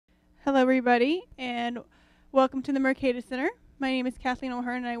Hello, everybody, and welcome to the Mercatus Center. My name is Kathleen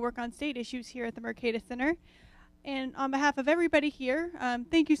O'Hearn, and I work on state issues here at the Mercatus Center. And on behalf of everybody here,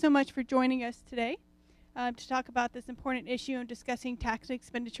 thank you so much for joining us today to talk about this important issue of discussing tax and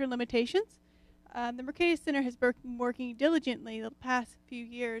expenditure limitations. The Mercatus Center has been working diligently the past few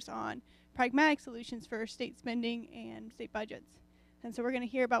years on pragmatic solutions for state spending and state budgets. And so we're going to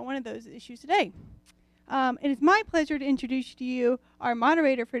hear about one of those issues today. It is my pleasure to introduce to you our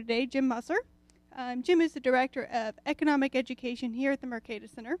moderator for today, Jim Musser. Jim is the Director of Economic Education here at the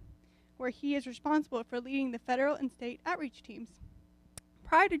Mercatus Center, where he is responsible for leading the federal and state outreach teams.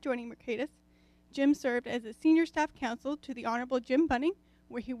 Prior to joining Mercatus, Jim served as a senior staff counsel to the Honorable Jim Bunning,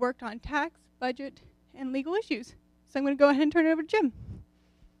 where he worked on tax, budget, and legal issues. So I'm going to go ahead and turn it over to Jim.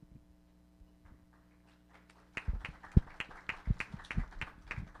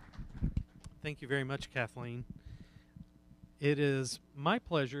 Thank you very much, Kathleen. It is my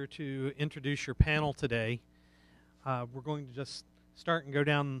pleasure to introduce your panel today. We're going to just start and go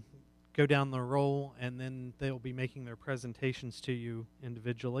down the roll, and then they'll be making their presentations to you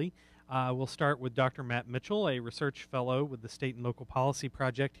individually. We'll start with Dr. Matt Mitchell, a research fellow with the State and Local Policy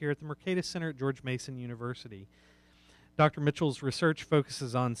Project here at the Mercatus Center at George Mason University. Dr. Mitchell's research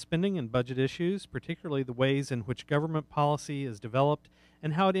focuses on spending and budget issues, particularly the ways in which government policy is developed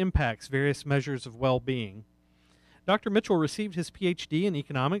and how it impacts various measures of well-being. Dr. Mitchell received his PhD in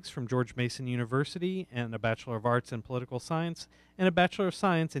economics from George Mason University and a Bachelor of Arts in Political Science and a Bachelor of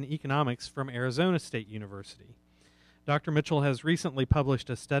Science in Economics from Arizona State University. Dr. Mitchell has recently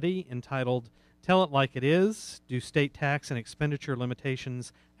published a study entitled "Tell It Like It Is: Do State Tax and Expenditure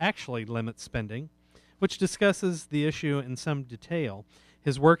Limitations Actually Limit Spending?", which discusses the issue in some detail.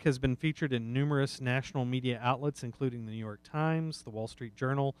 His work has been featured in numerous national media outlets, including the New York Times, the Wall Street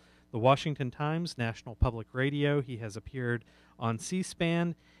Journal, the Washington Times, National Public Radio. He has appeared on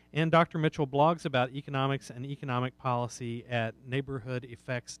C-SPAN, and Dr. Mitchell blogs about economics and economic policy at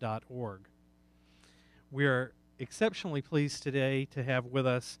neighborhoodeffects.org. We are exceptionally pleased today to have with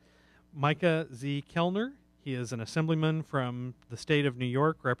us Micah Z. Kellner. He is an assemblyman from the state of New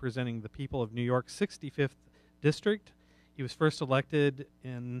York, representing the people of New York's 65th District. He was first elected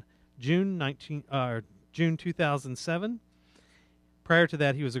in June 2007. Prior to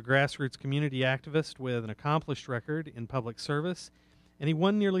that, he was a grassroots community activist with an accomplished record in public service, and he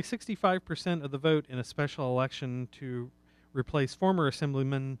won nearly 65% of the vote in a special election to replace former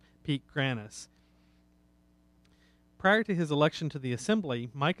Assemblyman Pete Granis. Prior to his election to the Assembly,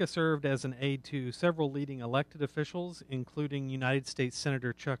 Micah served as an aide to several leading elected officials, including United States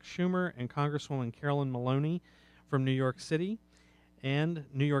Senator Chuck Schumer and Congresswoman Carolyn Maloney from New York City, and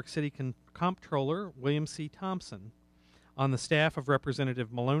New York City Comptroller William C. Thompson. On the staff of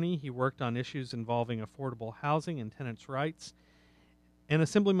Representative Maloney, he worked on issues involving affordable housing and tenants' rights. And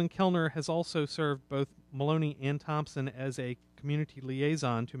Assemblyman Kellner has also served both Maloney and Thompson as a community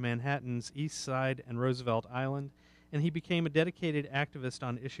liaison to Manhattan's East Side and Roosevelt Island, and he became a dedicated activist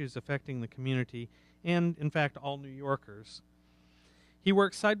on issues affecting the community and, in fact, all New Yorkers. He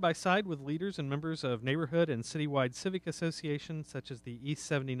works side by side with leaders and members of neighborhood and citywide civic associations such as the East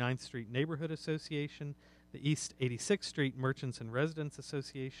 79th Street Neighborhood Association, the East 86th Street Merchants and Residents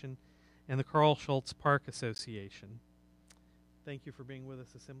Association, and the Carl Schultz Park Association. Thank you for being with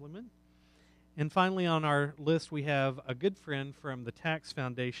us, Assemblyman. And finally on our list we have a good friend from the Tax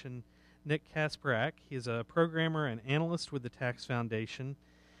Foundation, Nick Kasparak. He is a programmer and analyst with the Tax Foundation.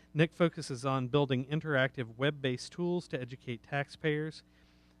 Nick focuses on building interactive web-based tools to educate taxpayers.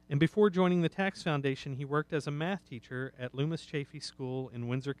 And before joining the Tax Foundation, he worked as a math teacher at Loomis Chaffee School in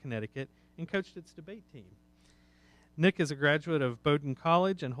Windsor, Connecticut, and coached its debate team. Nick is a graduate of Bowdoin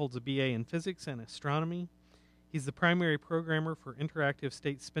College and holds a BA in physics and astronomy. He's the primary programmer for interactive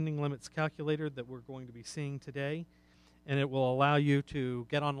state spending limits calculator that we're going to be seeing today, and it will allow you to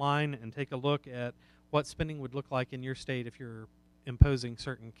get online and take a look at what spending would look like in your state if you're imposing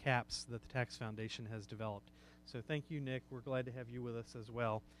certain caps that the Tax Foundation has developed. So thank you, Nick. We're glad to have you with us as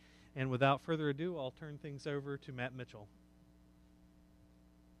well. And without further ado, I'll turn things over to Matt Mitchell.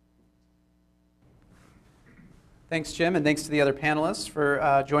 Thanks, Jim, and thanks to the other panelists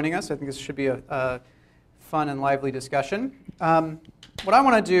for joining us. I think this should be a fun and lively discussion. What I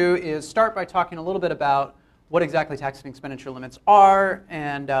want to do is start by talking a little bit about what exactly tax and expenditure limits are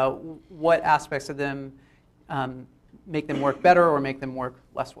and what aspects of them make them work better or make them work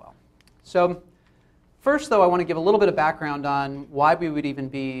less well. So first, though, I want to give a little bit of background on why we would even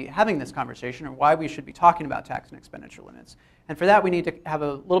be having this conversation or why we should be talking about tax and expenditure limits. And for that, we need to have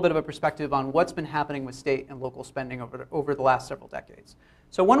a little bit of a perspective on what's been happening with state and local spending over the last several decades.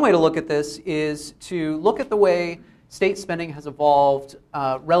 So one way to look at this is to look at the way state spending has evolved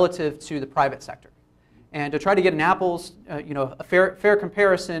relative to the private sector. And to try to get an a fair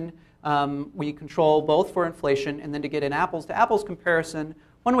comparison, we control both for inflation, and then to get an apples-to-apples comparison,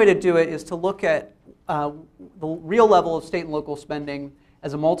 one way to do it is to look at the real level of state and local spending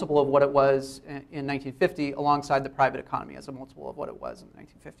as a multiple of what it was in 1950 alongside the private economy as a multiple of what it was in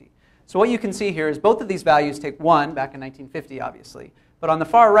 1950. So what you can see here is both of these values take 1 back in 1950, obviously. But on the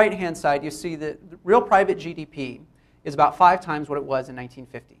far right-hand side, you see that real private GDP is about 5 times what it was in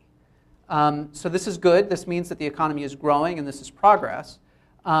 1950. So this is good. This means that the economy is growing, and this is progress.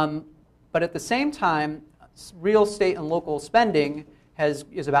 But at the same time, real state and local spending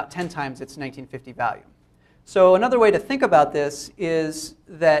is about 10 times its 1950 value. So another way to think about this is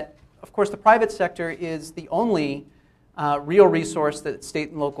that, of course, the private sector is the only real resource that state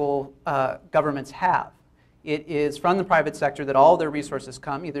and local governments have. It is from the private sector that all their resources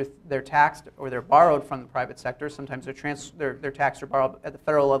come. Either they're taxed or they're borrowed from the private sector. Sometimes they're taxed or borrowed at the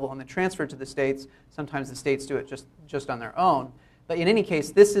federal level and then transferred to the states. Sometimes the states do it just on their own. But in any case,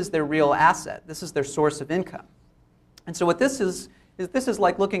 this is their real asset. This is their source of income. And so what this is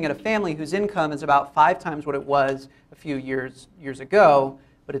like looking at a family whose income is about 5 times what it was a few years ago,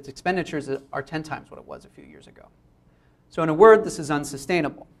 but its expenditures are 10 times what it was a few years ago. So in a word, this is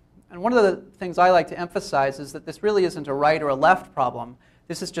unsustainable. And one of the things I like to emphasize is that this really isn't a right or a left problem.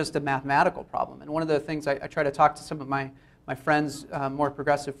 This is just a mathematical problem. And one of the things I try to talk to some of my friends, more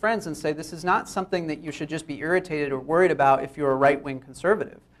progressive friends, and say this is not something that you should just be irritated or worried about if you're a right-wing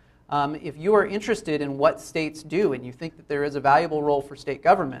conservative. If you are interested in what states do and you think that there is a valuable role for state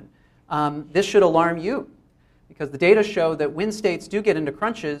government, this should alarm you. Because the data show that when states do get into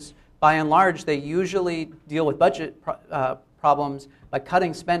crunches, by and large, they usually deal with budget problems by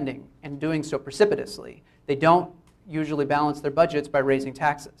cutting spending and doing so precipitously. They don't usually balance their budgets by raising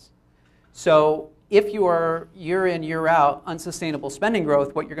taxes. So if you are year in, year out unsustainable spending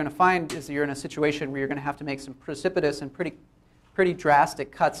growth, what you're going to find is that you're in a situation where you're going to have to make some precipitous and pretty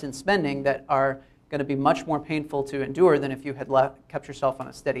drastic cuts in spending that are going to be much more painful to endure than if you had kept yourself on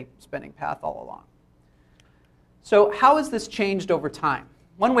a steady spending path all along. So how has this changed over time?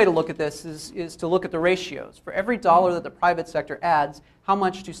 One way to look at this is to look at the ratios. For every dollar that the private sector adds, how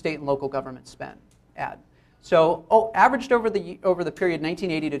much do state and local governments add? So averaged over the period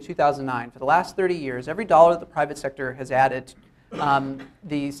 1980 to 2009, for the last 30 years, every dollar that the private sector has added,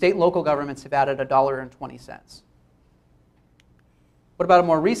 the state and local governments have added $1.20. What about a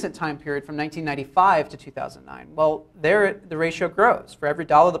more recent time period from 1995 to 2009? Well, there the ratio grows. For every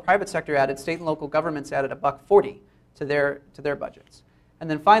dollar the private sector added, state and local governments added $1.40 to their budgets. And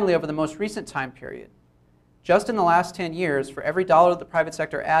then finally, over the most recent time period, just in the last 10 years, for every dollar that the private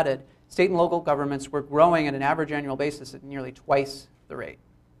sector added, state and local governments were growing at an average annual basis at nearly twice the rate.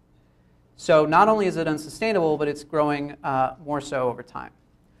 So not only is it unsustainable, but it's growing more so over time.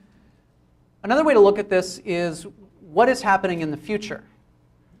 Another way to look at this is what is happening in the future.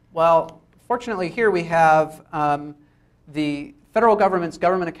 Well, fortunately here we have the federal government's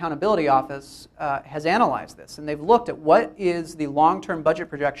Government Accountability Office has analyzed this, and they've looked at what is the long-term budget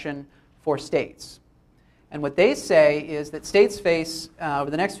projection for states. And what they say is that states face, over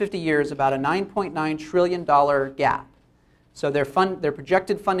the next 50 years, about a $9.9 trillion gap. So their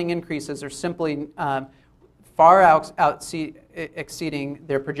projected funding increases are simply far exceeding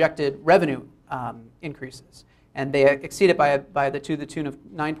their projected revenue increases. And they exceed it to the tune of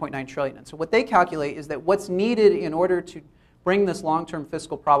 $9.9 trillion. And so what they calculate is that what's needed in order to bring this long-term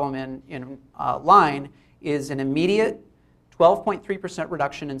fiscal problem in line is an immediate 12.3%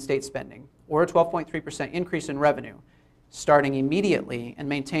 reduction in state spending or a 12.3% increase in revenue starting immediately and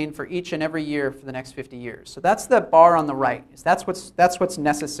maintained for each and every year for the next 50 years. So that's the bar on the right. That's what's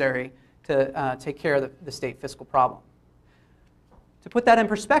necessary to take care of the state fiscal problem. To put that in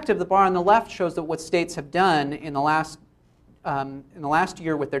perspective, the bar on the left shows that what states have done in the last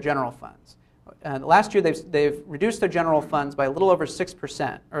year with their general funds. Last year, they've reduced their general funds by a little over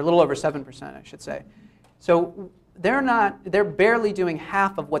 6%, or a little over 7%, I should say. So they're barely doing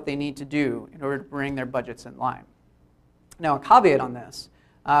half of what they need to do in order to bring their budgets in line. Now, a caveat on this,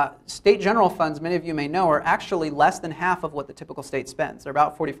 state general funds, many of you may know, are actually less than half of what the typical state spends. They're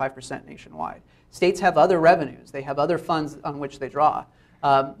about 45% nationwide. States have other revenues. They have other funds on which they draw.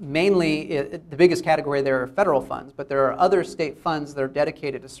 Mainly, the biggest category there are federal funds, but there are other state funds that are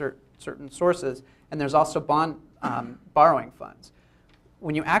dedicated to certain sources, and there's also borrowing funds.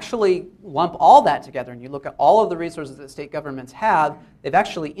 When you actually lump all that together and you look at all of the resources that state governments have, they've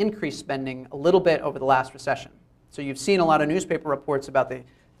actually increased spending a little bit over the last recession. So you've seen a lot of newspaper reports about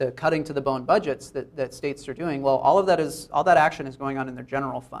the cutting to the bone budgets that states are doing. Well, all that action is going on in their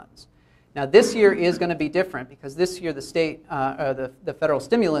general funds. Now, this year is going to be different because this year the the federal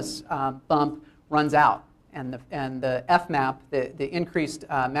stimulus bump runs out, and the FMAP, the increased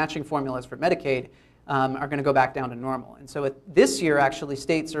matching formulas for Medicaid, are going to go back down to normal. And so this year, actually,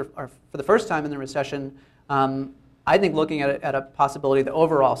 states are, for the first time in the recession, I think looking at a possibility that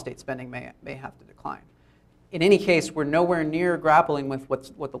overall state spending may have to decline. In any case, we're nowhere near grappling with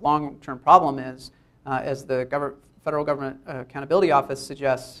what the long-term problem is. As the Federal Government Accountability Office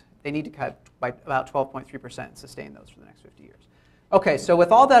suggests, they need to cut by about 12.3% and sustain those for the next 50 years. Okay, so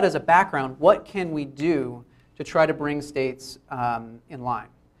with all that as a background, what can we do to try to bring states in line?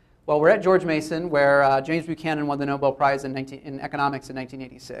 Well, we're at George Mason, where James Buchanan won the Nobel Prize in economics in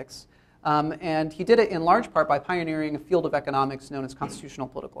 1986. And he did it in large part by pioneering a field of economics known as constitutional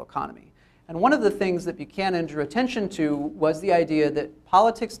political economy. And one of the things that Buchanan drew attention to was the idea that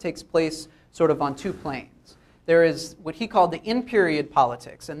politics takes place sort of on two planes. There is what he called the in-period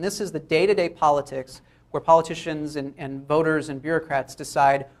politics, and this is the day-to-day politics where politicians and voters and bureaucrats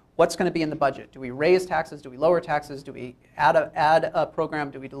decide what's going to be in the budget. Do we raise taxes? Do we lower taxes? Do we add a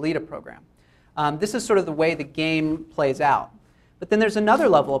program? Do we delete a program? This is sort of the way the game plays out. But then there's another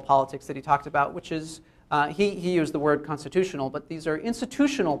level of politics that he talked about, which is, he used the word constitutional, but these are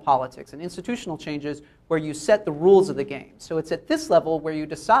institutional politics and institutional changes where you set the rules of the game. So it's at this level where you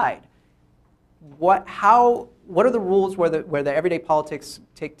decide what are the rules where the everyday politics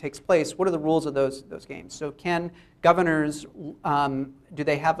takes place? What are the rules of those games? So can governors, do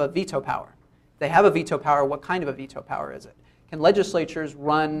they have a veto power? If they have a veto power, what kind of a veto power is it? Can legislatures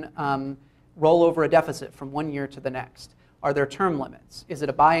roll over a deficit from one year to the next? Are there term limits? Is it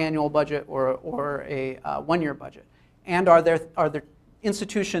a biannual budget or a one-year budget? And are there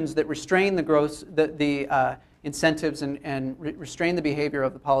institutions that restrain the incentives and restrain the behavior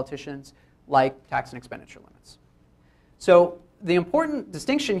of the politicians, like tax and expenditure limits? So the important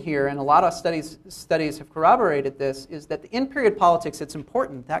distinction here, and a lot of studies have corroborated this, is that the in-period politics, it's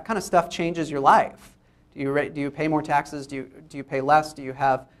important. That kind of stuff changes your life. Do you pay more taxes? Do you pay less? Do you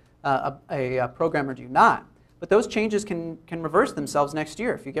have a program or do you not? But those changes can reverse themselves next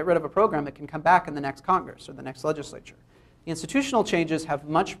year. If you get rid of a program, it can come back in the next Congress or the next legislature. The institutional changes have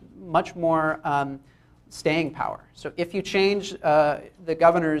much more staying power. So if you change the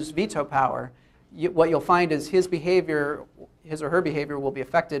governor's veto power, what you'll find is his or her behavior will be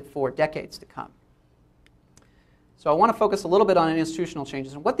affected for decades to come. So I want to focus a little bit on institutional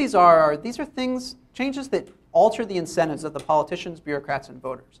changes. And what these are changes that alter the incentives of the politicians, bureaucrats, and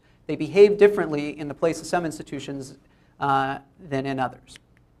voters. They behave differently in the place of some institutions than in others.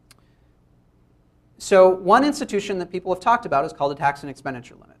 So one institution that people have talked about is called a tax and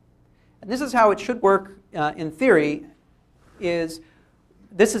expenditure limit. And this is how it should work in theory. This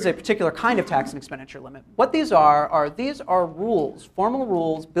is a particular kind of tax and expenditure limit. What these are rules, formal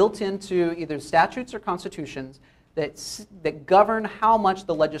rules built into either statutes or constitutions that govern how much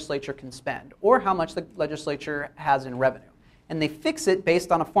the legislature can spend or how much the legislature has in revenue. And they fix it based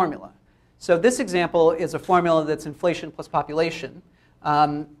on a formula. So this example is a formula that's inflation plus population.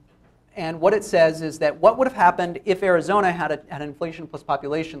 And what it says is that what would have happened if Arizona had an inflation plus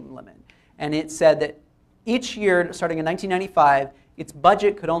population limit. And it said that each year, starting in 1995, its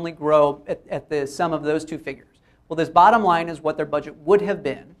budget could only grow at the sum of those two figures. Well, this bottom line is what their budget would have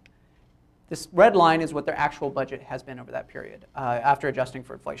been. This red line is what their actual budget has been over that period, after adjusting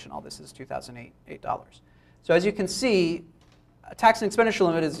for inflation. All this is 2008 dollars. So as you can see, a tax and expenditure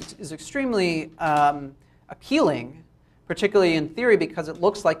limit is extremely appealing, particularly in theory, because it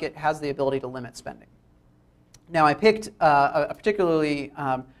looks like it has the ability to limit spending. Now, I picked a particularly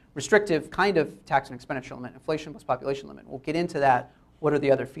restrictive kind of tax and expenditure limit, inflation plus population limit. We'll get into that. What are the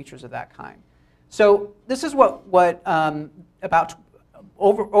other features of that kind? So this is what about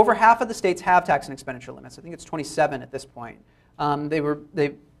over half of the states have tax and expenditure limits. I think it's 27 at this point.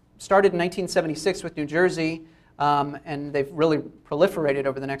 They started in 1976 with New Jersey, and they've really proliferated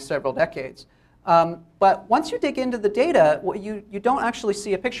over the next several decades. But once you dig into the data, you don't actually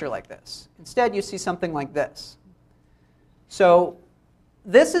see a picture like this. Instead, you see something like this. So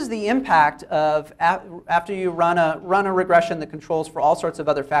this is the impact of after you run a regression that controls for all sorts of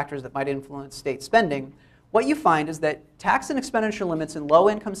other factors that might influence state spending. What you find is that tax and expenditure limits in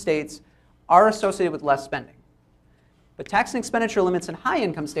low-income states are associated with less spending. But tax and expenditure limits in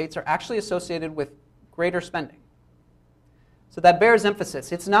high-income states are actually associated with greater spending. So that bears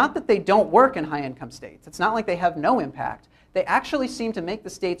emphasis. It's not that they don't work in high-income states. It's not like they have no impact. They actually seem to make the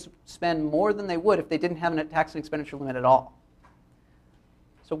states spend more than they would if they didn't have a tax and expenditure limit at all.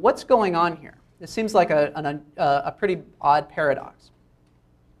 So what's going on here? This seems like a pretty odd paradox.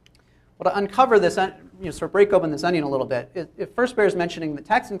 Well, to uncover this, sort of break open this onion a little bit, it first bears mentioning that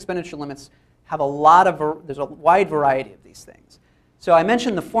tax and expenditure limits have there's a wide variety of these things. So I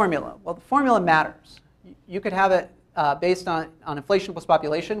mentioned the formula. Well, the formula matters. You could have it based on inflation plus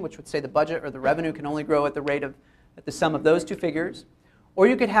population, which would say the budget or the revenue can only grow at the sum of those two figures. Or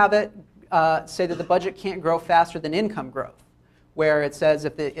you could have it say that the budget can't grow faster than income growth, where it says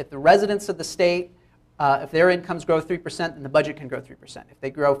if the residents of the state, if their incomes grow 3%, then the budget can grow 3%. If they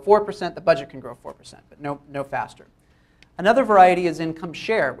grow 4%, the budget can grow 4%, but no faster. Another variety is income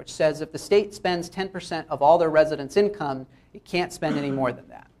share, which says if the state spends 10% of all their residents' income, it can't spend any more than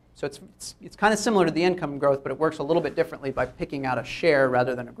that. So it's kind of similar to the income growth, but it works a little bit differently by picking out a share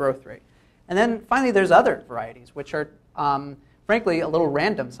rather than a growth rate. And then finally, there's other varieties, which are frankly a little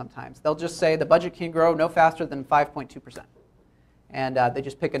random sometimes. They'll just say the budget can grow no faster than 5.2%. And they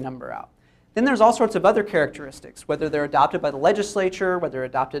just pick a number out. Then there's all sorts of other characteristics, whether they're adopted by the legislature, whether they're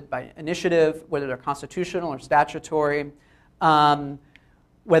adopted by initiative, whether they're constitutional or statutory,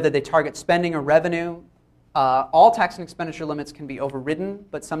 whether they target spending or revenue. All tax and expenditure limits can be overridden,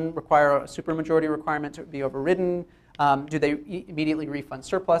 but some require a supermajority requirement to be overridden. Do they immediately refund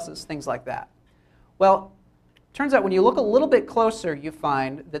surpluses? Things like that. Well, it turns out when you look a little bit closer, you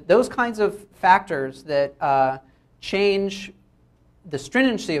find that those kinds of factors that change the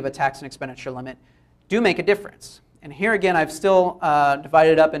stringency of a tax and expenditure limit do make a difference. And here again, I've still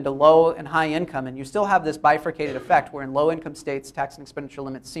divided it up into low and high income, and you still have this bifurcated effect where in low income states, tax and expenditure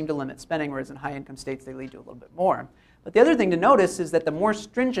limits seem to limit spending, whereas in high income states, they lead to a little bit more. But the other thing to notice is that the more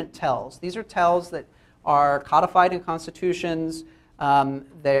stringent TELs, these are TELs that are codified in constitutions,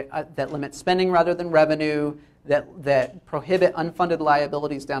 that limit spending rather than revenue, that prohibit unfunded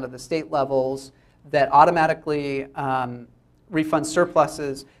liabilities down to the state levels, that automatically refund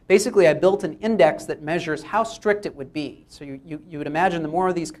surpluses. Basically, I built an index that measures how strict it would be. So you would imagine the more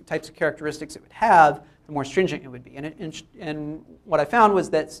of these types of characteristics it would have, the more stringent it would be. And what I found was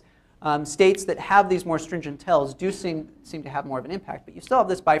that states that have these more stringent TELs do seem to have more of an impact, but you still have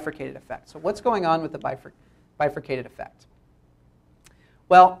this bifurcated effect. So what's going on with the bifurcated effect?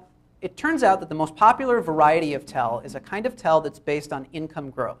 Well, it turns out that the most popular variety of TEL is a kind of TEL that's based on income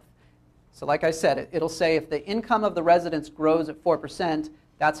growth. So like I said, it'll say if the income of the residents grows at 4%,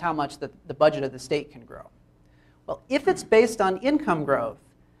 that's how much the budget of the state can grow. Well, if it's based on income growth,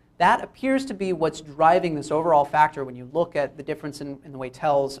 that appears to be what's driving this overall factor when you look at the difference in the way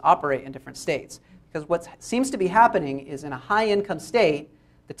TELs operate in different states. Because what seems to be happening is in a high-income state,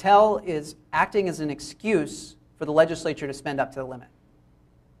 the TEL is acting as an excuse for the legislature to spend up to the limit.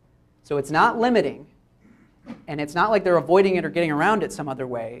 So it's not limiting, and it's not like they're avoiding it or getting around it some other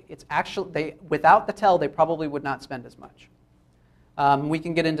way. It's actually, without the TEL, they probably would not spend as much. We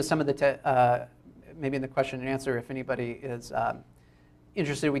can get into some of the, maybe in the question and answer, if anybody is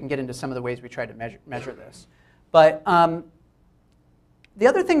interested, we can get into some of the ways we try to measure this. But the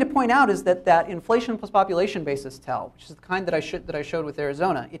other thing to point out is that inflation plus population basis TEL, which is the kind that I showed with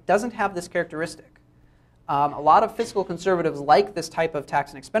Arizona, it doesn't have this characteristic. A lot of fiscal conservatives like this type of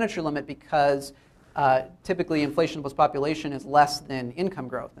tax and expenditure limit because typically inflation plus population is less than income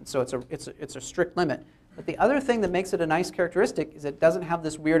growth, and so it's a strict limit. But the other thing that makes it a nice characteristic is it doesn't have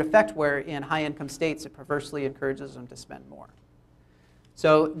this weird effect where in high-income states it perversely encourages them to spend more.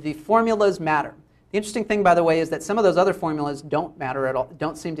 So the formulas matter. The interesting thing, by the way, is that some of those other formulas don't matter at all,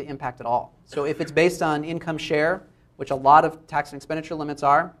 don't seem to impact at all. So if it's based on income share, which a lot of tax and expenditure limits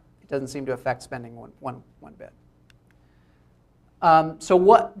are, it doesn't seem to affect spending one bit.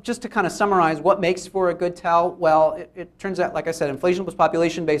 So just to kind of summarize, what makes for a good TEL? Well, it turns out, like I said, inflation plus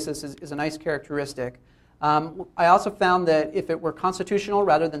population basis is a nice characteristic. I also found that if it were constitutional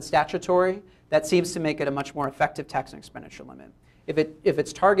rather than statutory, that seems to make it a much more effective tax and expenditure limit. If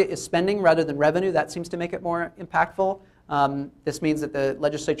its target is spending rather than revenue, that seems to make it more impactful. This means that the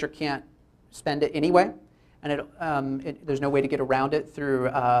legislature can't spend it anyway, and there's no way to get around it through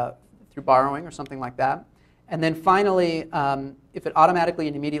borrowing or something like that. And then finally, if it automatically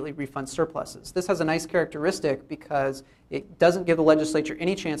and immediately refunds surpluses. This has a nice characteristic because it doesn't give the legislature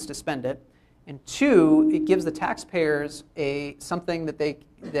any chance to spend it. And two, it gives the taxpayers something that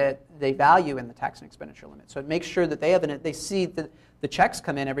they value in the tax and expenditure limit. So it makes sure that they see the checks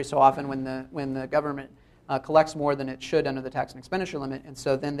come in every so often when the government collects more than it should under the tax and expenditure limit, and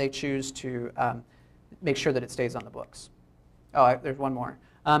so then they choose to make sure that it stays on the books. Oh, there's one more.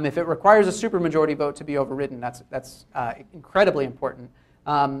 If it requires a supermajority vote to be overridden, that's incredibly important.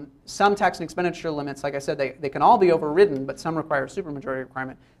 Some tax and expenditure limits, like I said, they can all be overridden, but some require a supermajority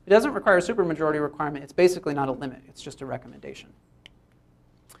requirement. If it doesn't require a supermajority requirement, it's basically not a limit. It's just a recommendation.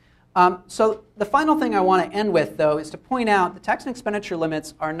 So the final thing I want to end with, though, is to point out the tax and expenditure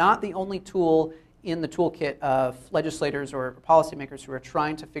limits are not the only tool in the toolkit of legislators or policymakers who are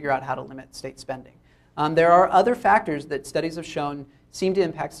trying to figure out how to limit state spending. There are other factors that studies have shown seem to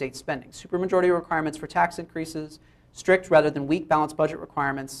impact state spending. Supermajority requirements for tax increases, strict rather than weak balanced budget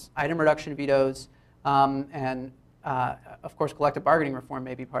requirements, item reduction vetoes, and of course collective bargaining reform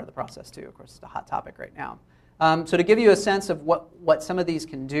may be part of the process too. Of course, it's a hot topic right now. So to give you a sense of what some of these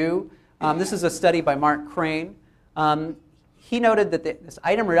can do, this is a study by Mark Crane. He noted that this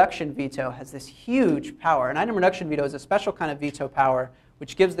item reduction veto has this huge power. An item reduction veto is a special kind of veto power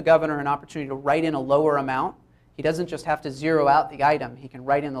which gives the governor an opportunity to write in a lower amount. He doesn't just have to zero out the item. He can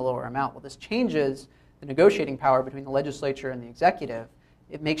write in the lower amount. Well, this changes the negotiating power between the legislature and the executive.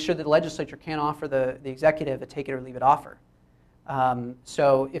 It makes sure that the legislature can't offer the executive a take it or leave it offer.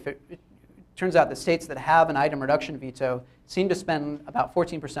 So if it turns out the states that have an item reduction veto seem to spend about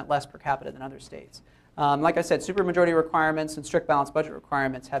 14% less per capita than other states. Like I said, supermajority requirements and strict balanced budget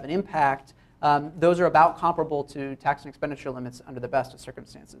requirements have an impact. Those are about comparable to tax and expenditure limits under the best of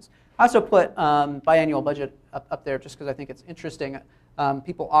circumstances. I also put biannual budget up there just because I think it's interesting.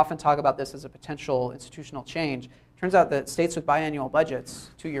 People often talk about this as a potential institutional change. Turns out that states with biannual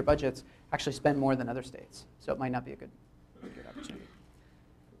budgets, 2-year budgets, actually spend more than other states. So it might not be a good opportunity.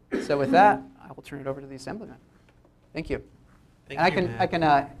 So with that, I will turn it over to the Assemblyman. Thank you. Thank and you, I can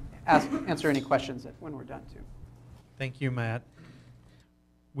answer any questions when we're done, too. Thank you, Matt.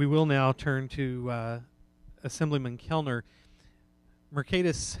 We will now turn to Assemblyman Kellner.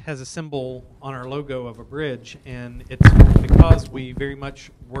 Mercatus has a symbol on our logo of a bridge, and it's because we very much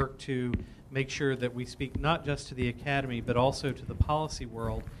work to make sure that we speak not just to the academy, but also to the policy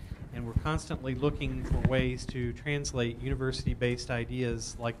world, and we're constantly looking for ways to translate university-based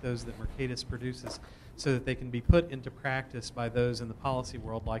ideas like those that Mercatus produces so that they can be put into practice by those in the policy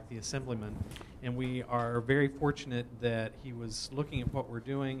world like the Assemblyman. And we are very fortunate that he was looking at what we're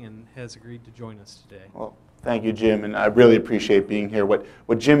doing and has agreed to join us today. Well, thank you, Jim, and I really appreciate being here. What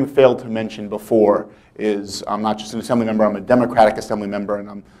Jim failed to mention before is I'm not just an Assembly member, I'm a Democratic Assembly member, and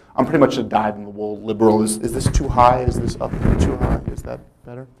I'm pretty much a dyed-in-the-wool liberal. Is this too high? Is this up too high? Is that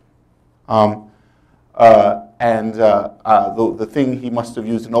better? The thing he must have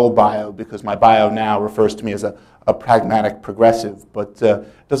used an old bio, because my bio now refers to me as a pragmatic progressive, but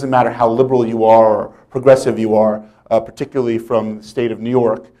it doesn't matter how liberal you are or progressive you are, particularly from the state of New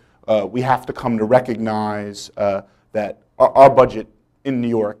York, we have to come to recognize that our budget in New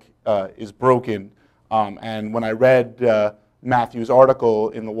York is broken. And when I read Matthew's article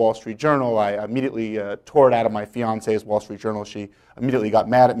in the Wall Street Journal, I immediately tore it out of my fiance's Wall Street Journal. She immediately got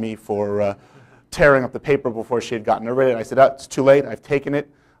mad at me for tearing up the paper before she had gotten to read it. And I said, it's too late, I've taken it.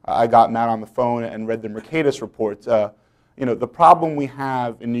 I got Matt on the phone and read the Mercatus report. The problem we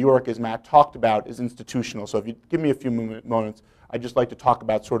have in New York, as Matt talked about, is institutional. So if you give me a few moments, I'd just like to talk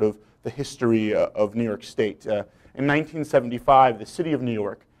about sort of the history of New York State. In 1975, the city of New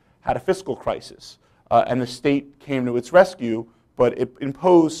York had a fiscal crisis, and the state came to its rescue, but it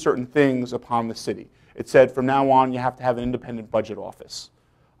imposed certain things upon the city. It said, from now on, you have to have an independent budget office.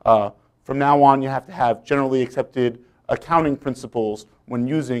 From now on, you have to have generally accepted accounting principles when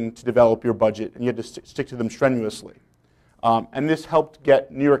using to develop your budget, and you had to stick to them strenuously. And this helped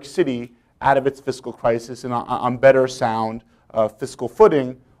get New York City out of its fiscal crisis and on better sound fiscal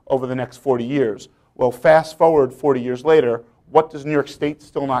footing over the next 40 years. Well, fast forward 40 years later, what does New York State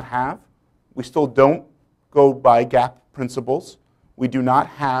still not have? We still don't go by GAAP principles. We do not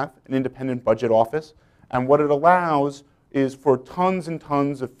have an independent budget office. And what it allows is for tons and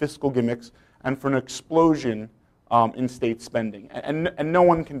tons of fiscal gimmicks and for an explosion in state spending. And no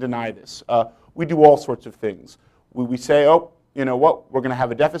one can deny this. We do all sorts of things. We say, oh, you know what, we're going to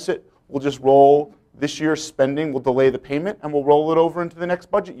have a deficit. We'll just roll this year's spending, we'll delay the payment, and we'll roll it over into the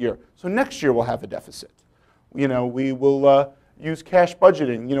next budget year. So next year we'll have a deficit. We will use cash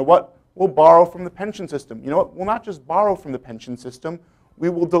budgeting. You know what? We'll borrow from the pension system. You know what? We'll not just borrow from the pension system. We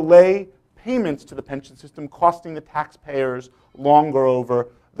will delay payments to the pension system, costing the taxpayers longer over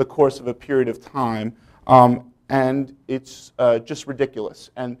the course of a period of time. And it's just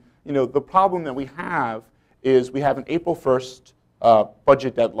ridiculous. And the problem that we have is we have an April 1st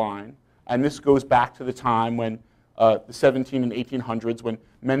budget deadline. And this goes back to the time when the 17 and 1800s, when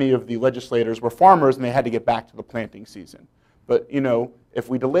many of the legislators were farmers and they had to get back to the planting season. But if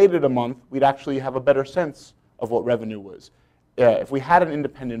we delayed it a month, we'd actually have a better sense of what revenue was. If we had an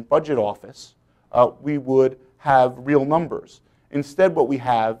independent budget office, we would have real numbers. Instead, what we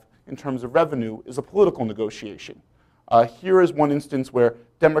have in terms of revenue is a political negotiation. Here is one instance where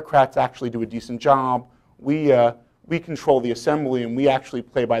Democrats actually do a decent job. We we control the assembly and we actually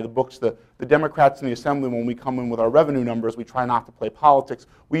play by the books. The Democrats in the assembly, when we come in with our revenue numbers, we try not to play politics.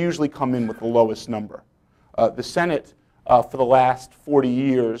 We usually come in with the lowest number. The Senate, for the last 40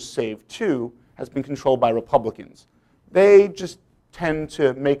 years, save 2, has been controlled by Republicans. They just tend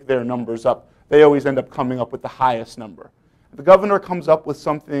to make their numbers up. They always end up coming up with the highest number. The governor comes up with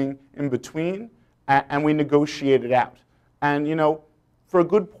something in between, and we negotiate it out. And you know, for a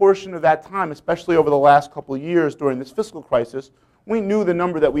good portion of that time, especially over the last couple of years during this fiscal crisis, we knew the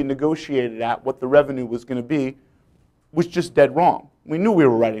number that we negotiated at, what the revenue was going to be, was just dead wrong. We knew we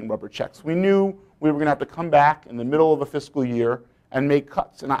were writing rubber checks. We knew we were going to have to come back in the middle of a fiscal year and make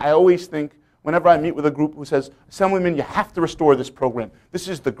cuts. And I always think, whenever I meet with a group who says, Assemblyman, you have to restore this program. This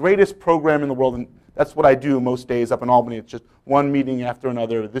is the greatest program in the world. And that's what I do most days up in Albany. It's just one meeting after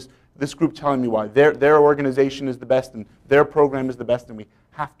another. This group telling me why their organization is the best and their program is the best and we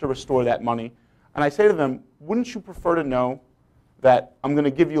have to restore that money. And I say to them, wouldn't you prefer to know that I'm going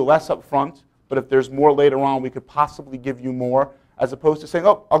to give you less up front, but if there's more later on, we could possibly give you more, as opposed to saying,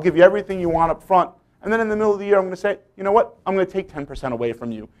 oh, I'll give you everything you want up front, and then in the middle of the year, I'm going to say, you know what, I'm going to take 10% away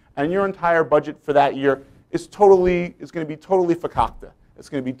from you. And your entire budget for that year is going to be totally fakakta. It's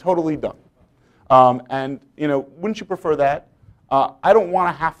going to be totally done. And you know, wouldn't you prefer that? I don't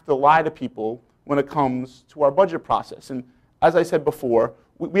want to have to lie to people when it comes to our budget process. And as I said before,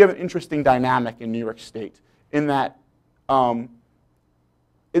 we have an interesting dynamic in New York State in that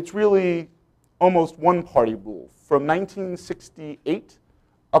it's really almost one-party rule. From 1968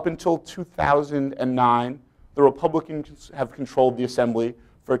 up until 2009, the Republicans have controlled the Assembly.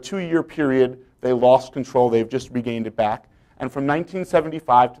 For a 2-year period, they lost control. They've just regained it back. And from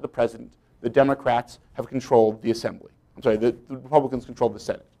 1975 to the present, the Democrats have controlled the Assembly. I'm sorry, the Republicans controlled the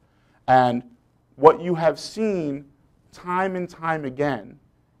Senate. And what you have seen time and time again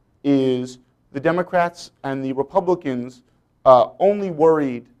is the Democrats and the Republicans only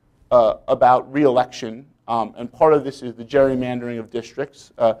worried about re-election, and part of this is the gerrymandering of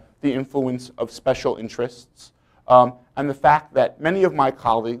districts, the influence of special interests, and the fact that many of my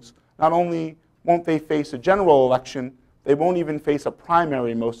colleagues, not only won't they face a general election, they won't even face a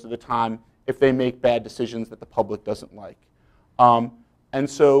primary most of the time if they make bad decisions that the public doesn't like. And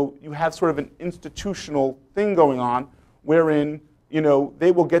so you have sort of an institutional thing going on wherein, you know,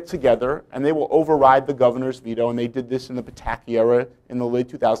 they will get together and they will override the governor's veto, and they did this in the Pataki era in the late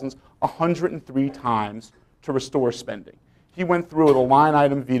 2000s 103 times to restore spending. He went through with a line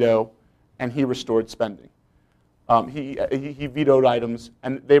item veto and he restored spending. He vetoed items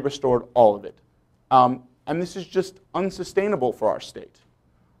and they restored all of it. And this is just unsustainable for our state.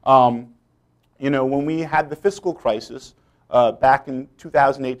 You know, when we had the fiscal crisis back in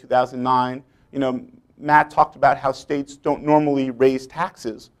 2008, 2009, you know, Matt talked about how states don't normally raise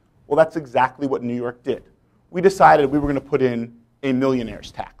taxes. Well, that's exactly what New York did. We decided we were going to put in a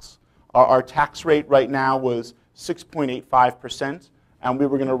millionaire's tax. Our tax rate right now was 6.85%, and we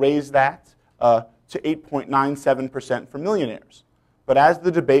were going to raise that to 8.97% for millionaires. But as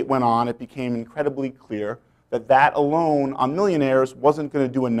the debate went on, it became incredibly clear that that alone on millionaires wasn't going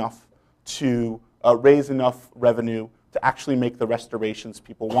to do enough to raise enough revenue to actually make the restorations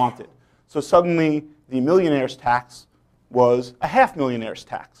people wanted. So suddenly, the millionaire's tax was a half millionaire's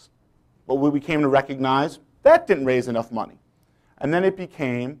tax. But we came to recognize that didn't raise enough money. And then it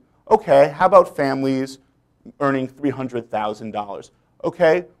became, okay, how about families earning $300,000?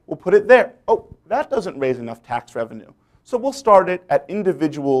 Okay, we'll put it there. Oh, that doesn't raise enough tax revenue. So we'll start it at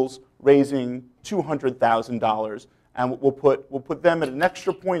individuals raising $200,000, and we'll put them at an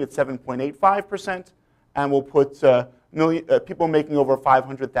extra point at 7.85%, and we'll put people making over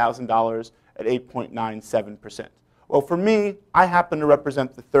 $500,000 at 8.97%. Well, for me, I happen to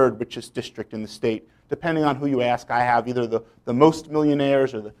represent the third richest district in the state. Depending on who you ask, I have either the most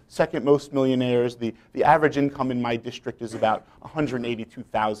millionaires or the second most millionaires. The average income in my district is about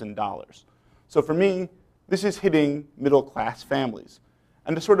 $182,000. So for me, this is hitting middle-class families.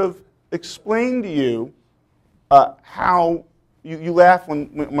 And to sort of explain to you how you laugh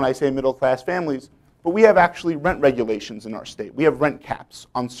when I say middle-class families, but we have actually rent regulations in our state. We have rent caps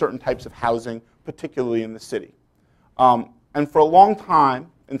on certain types of housing, particularly in the city. And for a long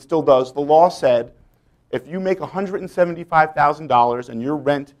time, and still does, the law said if you make $175,000 and your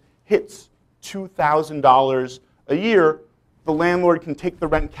rent hits $2,000 a year, the landlord can take the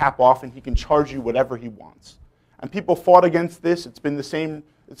rent cap off and he can charge you whatever he wants. And people fought against this. It's been the same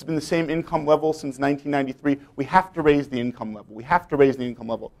income level since 1993. We have to raise the income level. We have to raise the income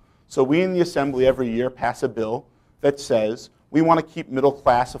level. So we in the Assembly every year pass a bill that says we want to keep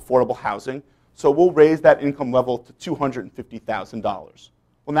middle-class affordable housing, so we'll raise that income level to $250,000.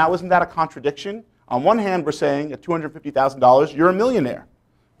 Well, now isn't that a contradiction? On one hand, we're saying at $250,000, you're a millionaire.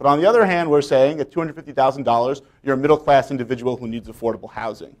 But on the other hand, we're saying at $250,000, you're a middle-class individual who needs affordable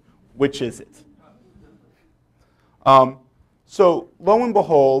housing. Which is it? So lo and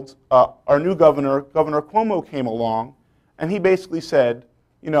behold, our new governor, Governor Cuomo, came along, and he basically said,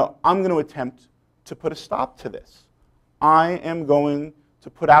 I'm going to attempt to put a stop to this. I am going to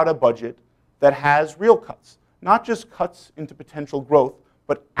put out a budget that has real cuts, not just cuts into potential growth,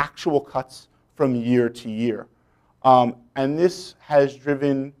 but actual cuts from year to year. And this has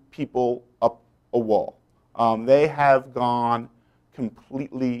driven people up a wall. They have gone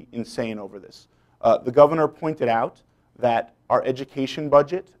completely insane over this. The governor pointed out that our education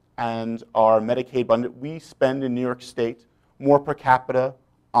budget and our Medicaid budget, we spend in New York State more per capita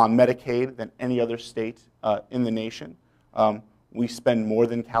on Medicaid than any other state in the nation. We spend more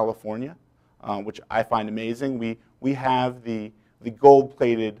than California, which I find amazing. We have the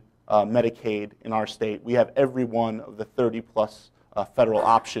gold-plated Medicaid in our state. We have every one of the 30-plus federal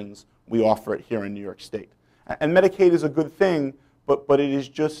options we offer it here in New York State. And Medicaid is a good thing, but it is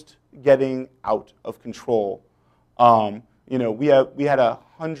just getting out of control. We had a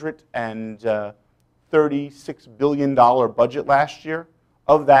 $136 billion budget last year.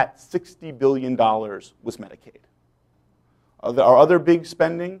 Of that, $60 billion was Medicaid. Our other big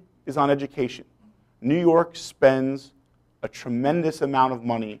spending is on education. New York spends a tremendous amount of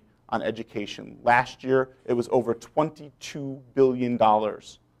money on education. Last year, it was over $22 billion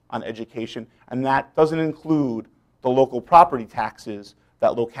on education, and that doesn't include the local property taxes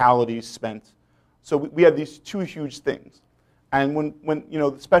that localities spent. So we have these two huge things. And when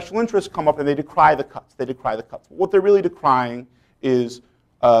the special interests come up and they decry the cuts, What they're really decrying is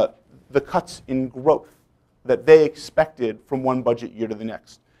the cuts in growth that they expected from one budget year to the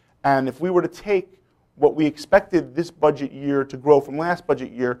next. And if we were to take what we expected this budget year to grow from last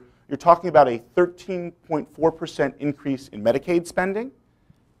budget year, you're talking about a 13.4% increase in Medicaid spending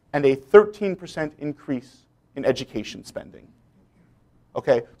and a 13% increase in education spending.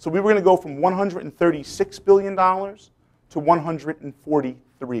 Okay, so we were going to go from $136 billion to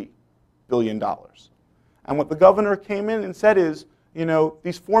 $143 billion. And what the governor came in and said is,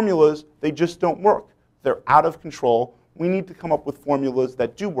 these formulas, they just don't work. They're out of control. We need to come up with formulas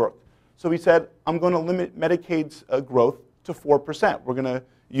that do work. So he said, I'm going to limit Medicaid's growth to 4%. We're going to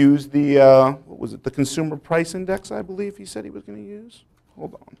use the, the Consumer Price Index, I believe he said he was going to use.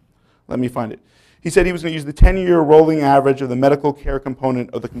 Hold on. Let me find it. He said he was going to use the 10-year rolling average of the medical care component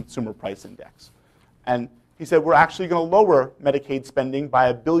of the Consumer Price Index. And he said we're actually going to lower Medicaid spending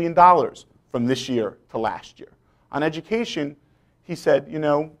by $1 billion from this year to last year. On education, he said,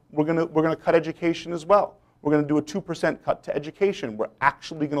 we're going to cut education as well. We're going to do a 2% cut to education. We're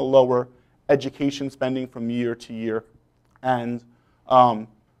actually going to lower education spending from year to year. And,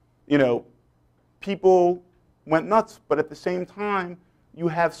 people went nuts, but at the same time, you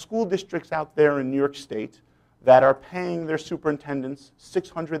have school districts out there in New York State that are paying their superintendents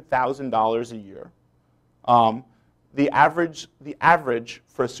 $600,000 a year. The average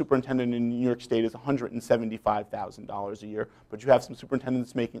for a superintendent in New York State is $175,000 a year, but you have some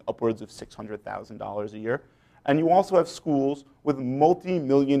superintendents making upwards of $600,000 a year. And you also have schools with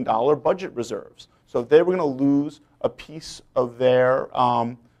multi-million-dollar budget reserves. So if they were going to lose a piece of their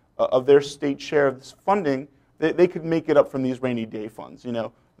state share of this funding, they could make it up from these rainy day funds.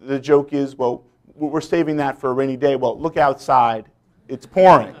 The joke is, well, we're saving that for a rainy day. Well, look outside, it's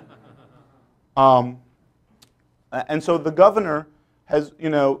pouring. And so the governor has,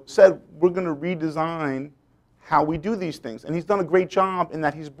 said we're going to redesign how we do these things. And he's done a great job in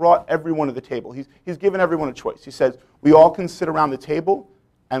that he's brought everyone to the table. He's given everyone a choice. He says we all can sit around the table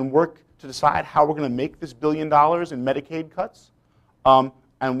and work to decide how we're going to make this $1 billion in Medicaid cuts. And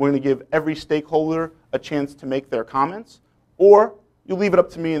we're going to give every stakeholder a chance to make their comments. Or you leave it up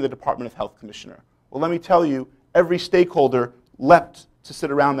to me and the Department of Health Commissioner. Well, let me tell you, every stakeholder leapt to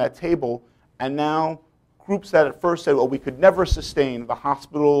sit around that table, and now groups that at first said, well, we could never sustain the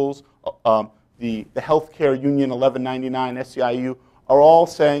hospitals, the healthcare union, 1199, SEIU, are all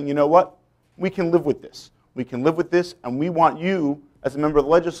saying, you know what, we can live with this. We can live with this, and we want you, as a member of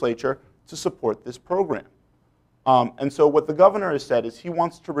the legislature, to support this program. And so what the governor has said is he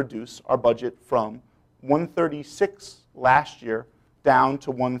wants to reduce our budget from 136 last year down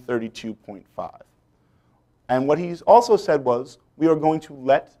to 132.5. And what he's also said was we are going to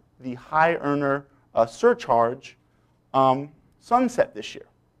let the high earner surcharge sunset this year.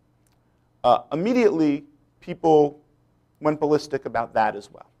 Immediately, people went ballistic about that as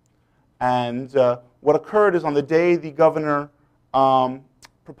well. And what occurred is on the day the governor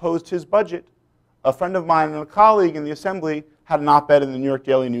proposed his budget, a friend of mine and a colleague in the assembly had an op-ed in the New York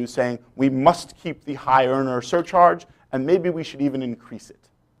Daily News saying we must keep the high earner surcharge and maybe we should even increase it.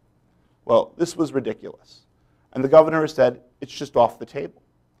 Well, this was ridiculous. And the governor said it's just off the table.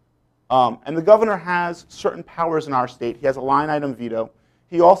 And the governor has certain powers in our state. He has a line item veto.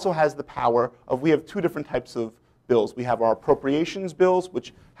 He also has the power of, we have two different types of bills. We have our appropriations bills,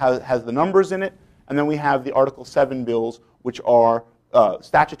 which has the numbers in it, and then we have the Article 7 bills, which are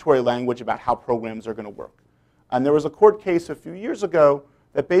statutory language about how programs are going to work. And there was a court case a few years ago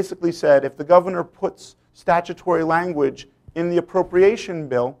that basically said if the governor puts statutory language in the appropriation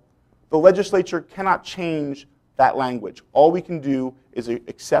bill, the legislature cannot change that language. All we can do is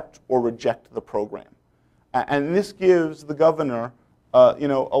accept or reject the program. And this gives the governor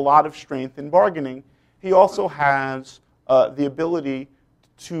a lot of strength in bargaining. He also has the ability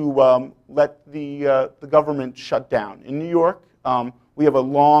to let the government shut down. In New York, we have a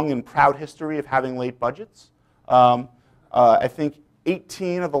long and proud history of having late budgets. I think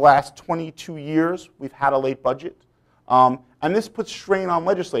 18 of the last 22 years we've had a late budget. And this puts strain on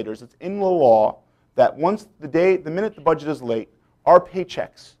legislators. It's in the law that once the minute the budget is late, our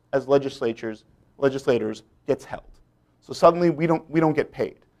paychecks as legislators gets held. So suddenly we don't get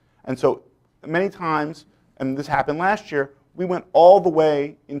paid. And so many times, and this happened last year, we went all the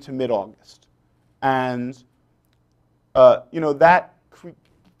way into mid-August. And that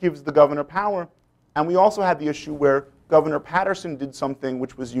gives the governor power. And we also had the issue where Governor Patterson did something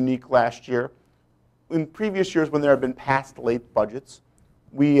which was unique last year. In previous years when there have been past late budgets,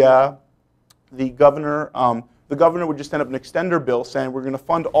 the governor would just send up an extender bill saying we're going to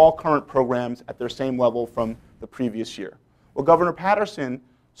fund all current programs at their same level from the previous year. Well, Governor Patterson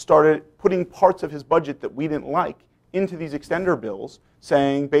started putting parts of his budget that we didn't like into these extender bills,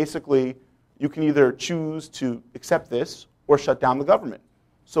 saying basically you can either choose to accept this or shut down the government.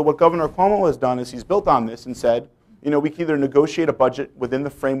 So what Governor Cuomo has done is he's built on this and said, we can either negotiate a budget within the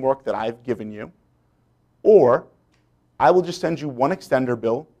framework that I've given you, or I will just send you one extender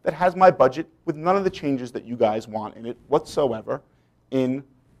bill that has my budget with none of the changes that you guys want in it whatsoever in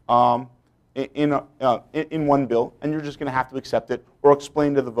one bill, and you're just going to have to accept it or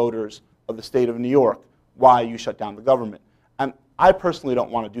explain to the voters of the state of New York why you shut down the government. And I personally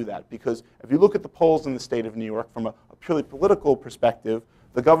don't want to do that because if you look at the polls in the state of New York from a purely political perspective,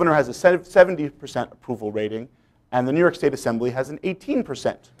 the governor has a 70% approval rating, and the New York State Assembly has an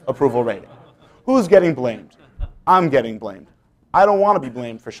 18% approval rating. Who's getting blamed? I'm getting blamed. I don't want to be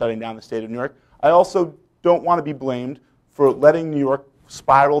blamed for shutting down the state of New York. I also don't want to be blamed for letting New York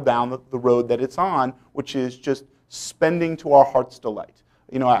spiral down the road that it's on, which is just spending to our heart's delight.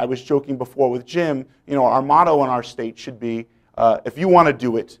 I was joking before with Jim, our motto in our state should be, if you want to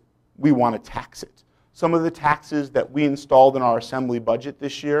do it, we want to tax it. Some of the taxes that we installed in our assembly budget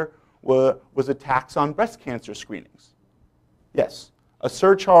this year was a tax on breast cancer screenings. Yes, a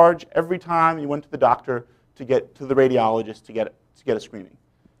surcharge every time you went to the doctor to get to the radiologist to get a screening.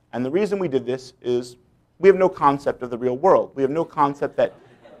 And the reason we did this is we have no concept of the real world. We have no concept that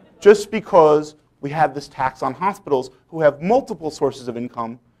just because we have this tax on hospitals who have multiple sources of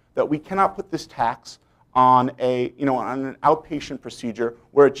income, that we cannot put this tax on on an outpatient procedure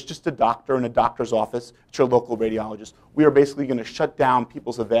where it's just a doctor in a doctor's office, it's your local radiologist. We are basically going to shut down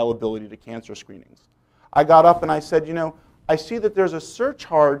people's availability to cancer screenings. I got up and I said, I see that there's a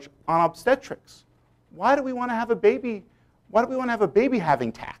surcharge on obstetrics. Why do we want to have a baby? Why do we want to have a baby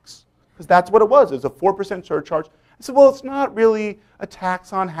having tax? Because that's what it was. It's a 4% surcharge. I said, well, it's not really a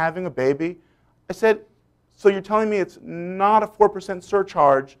tax on having a baby. I said, so you're telling me it's not a 4%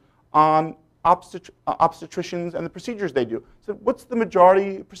 surcharge on obstetricians and the procedures they do? I said, what's the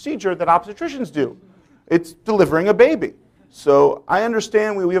majority procedure that obstetricians do? It's delivering a baby. So I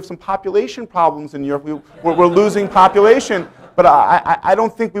understand we have some population problems in New York. We're losing population, but I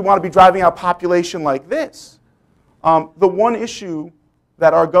don't think we want to be driving out population like this. The one issue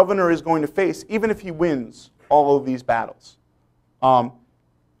that our governor is going to face, even if he wins all of these battles,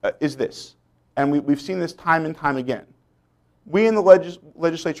 is this. And we've seen this time and time again. We in the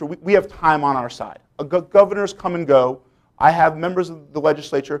legislature, we have time on our side. Governors come and go. I have members of the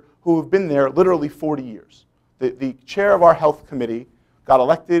legislature who have been there literally 40 years. The chair of our health committee got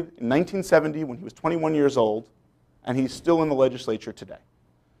elected in 1970 when he was 21 years old, and he's still in the legislature today.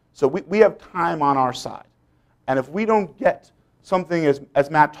 So we have time on our side. And if we don't get something,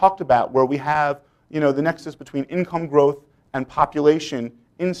 as Matt talked about, where we have the nexus between income growth and population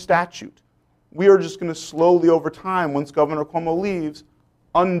in statute, we are just going to slowly over time, once Governor Cuomo leaves,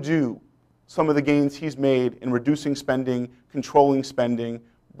 undo some of the gains he's made in reducing spending, controlling spending,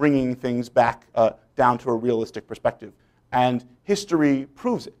 bringing things back down to a realistic perspective. And history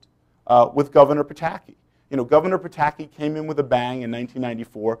proves it with Governor Pataki. Governor Pataki came in with a bang in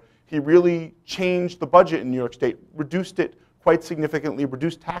 1994. He really changed the budget in New York State, reduced it quite significantly,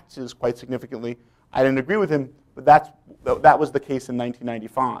 reduced taxes quite significantly. I didn't agree with him, but that was the case in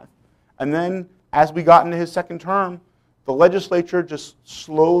 1995. And then as we got into his second term, the legislature just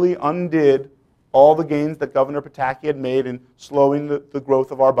slowly undid all the gains that Governor Pataki had made in slowing the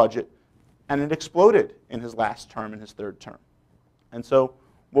growth of our budget, and it exploded in his last term, in his third term. And so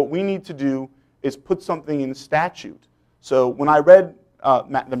what we need to do is put something in statute. So when I read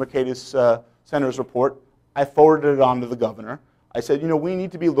the Mercatus Center's report, I forwarded it on to the governor. I said, we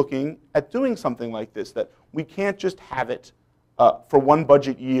need to be looking at doing something like this, that we can't just have it for one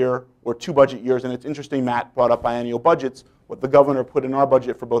budget year or 2 budget years. And it's interesting, Matt brought up biennial budgets. What the governor put in our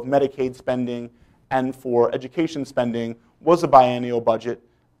budget for both Medicaid spending and for education spending was a biennial budget.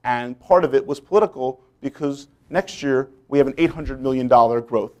 And part of it was political because next year we have an $800 million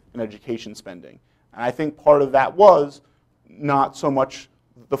growth in education spending. And I think part of that was not so much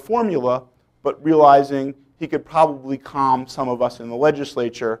the formula, but realizing he could probably calm some of us in the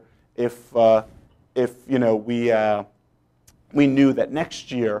legislature if we knew that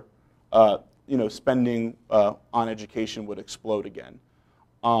next year spending on education would explode again.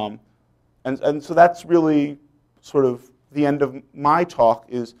 And so that's really sort of the end of my talk,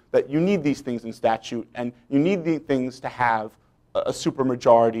 is that you need these things in statute, and you need these things to have a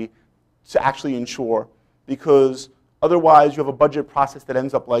supermajority to actually ensure, because otherwise you have a budget process that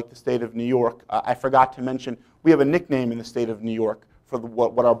ends up like the state of New York. I forgot to mention, we have a nickname in the state of New York for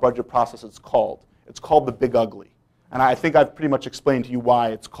what our budget process is called. It's called the Big Ugly. And I think I've pretty much explained to you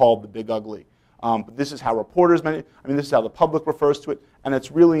why it's called the Big Ugly. But this is how reporters, this is how the public refers to it, and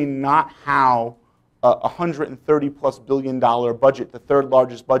it's really not how a $130+ billion budget, the third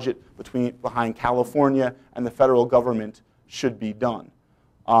largest budget behind California and the federal government, should be done.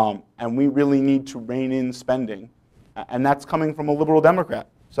 And we really need to rein in spending, and that's coming from a liberal Democrat.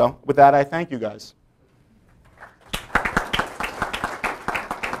 So with that, I thank you guys.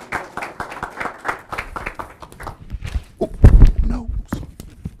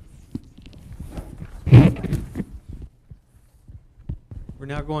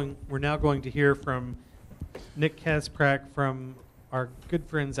 We're now going to hear from Nick Kasprak from our good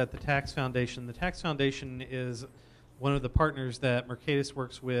friends at the Tax Foundation. The Tax Foundation is one of the partners that Mercatus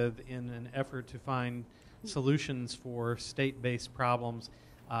works with in an effort to find solutions for state-based problems.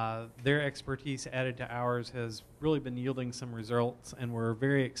 Their expertise added to ours has really been yielding some results, and we're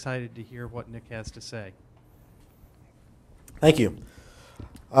very excited to hear what Nick has to say. Thank you.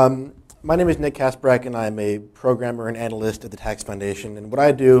 My name is Nick Kasprak, and I'm a programmer and analyst at the Tax Foundation. And what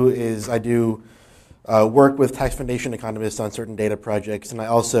I do is I do work with Tax Foundation economists on certain data projects, and I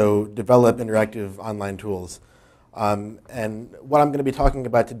also develop interactive online tools. And what I'm going to be talking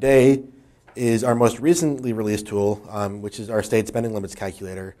about today is our most recently released tool, which is our state spending limits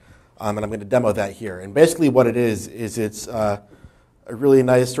calculator. And I'm going to demo that here. And basically what it is it's a really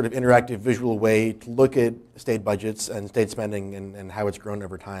nice sort of interactive visual way to look at state budgets and state spending and how it's grown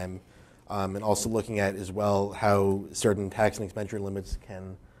over time. And also looking at as well how certain tax and expenditure limits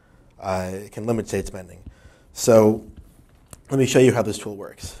can limit state spending. So let me show you how this tool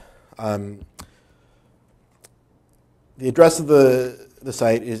works. The address of the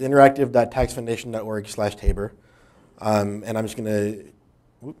site is interactive.taxfoundation.org/Tabor. And I'm just going to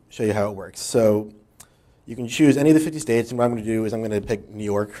show you how it works. So you can choose any of the 50 states, and what I'm going to do is I'm going to pick New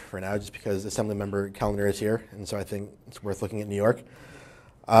York for now, just because Assemblymember Kellner is here, and so I think it's worth looking at New York.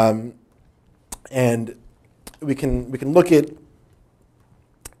 And we can look at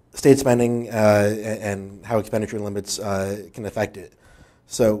state spending and how expenditure limits can affect it.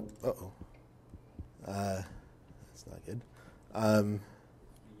 So, that's not good. All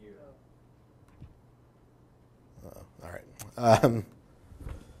right.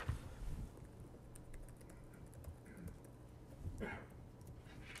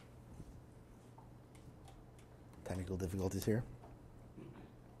 Technical difficulties here.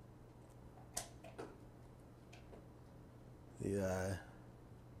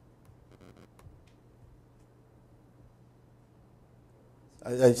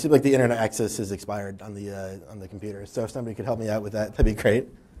 It seems like the internet access is expired on the computer. So if somebody could help me out with that, that'd be great.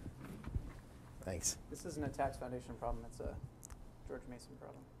 Thanks. This isn't a Tax Foundation problem. It's a George Mason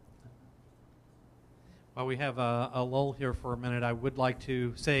problem. While we have a lull here for a minute, I would like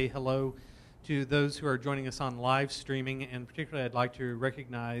to say hello to those who are joining us on live streaming, and particularly I'd like to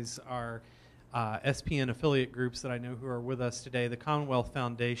recognize our SPN affiliate groups that I know who are with us today. The Commonwealth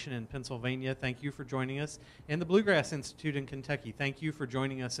Foundation in Pennsylvania, thank you for joining us. And the Bluegrass Institute in Kentucky, thank you for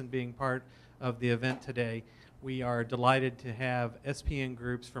joining us and being part of the event today. We are delighted to have SPN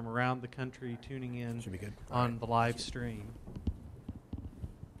groups from around the country tuning in Should be good. on the live stream.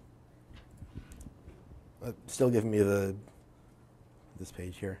 Still giving me this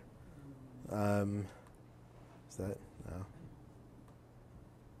page here. Is that no?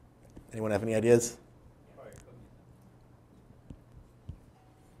 Anyone have any ideas?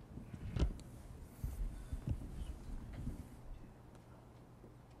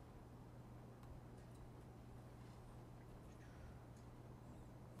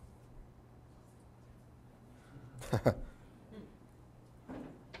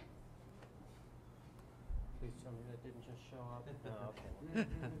 Please tell me that didn't just show up.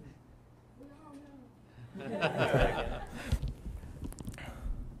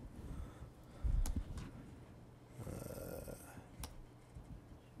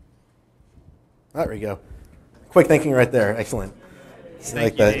 Oh, There we go. Quick thinking right there. Excellent. It's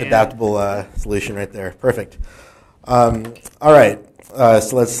like the adaptable solution right there. Perfect. All right.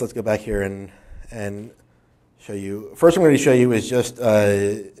 So let's go back here and show you. First, I'm going to show you is just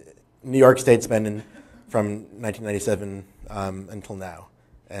New York State spending from 1997 until now,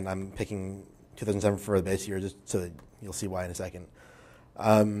 and I'm picking 2007 for the base year, just so that you'll see why in a second.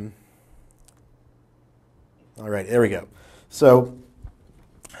 All right, there we go. So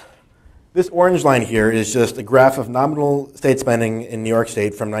this orange line here is just a graph of nominal state spending in New York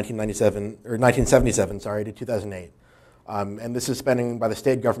State from 1977, sorry, to 2008. And this is spending by the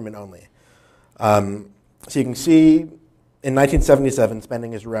state government only. So you can see in 1977,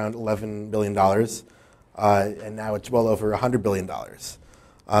 spending is around $11 billion, and now it's well over $100 billion.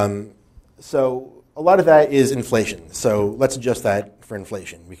 So a lot of that is inflation. So let's adjust that for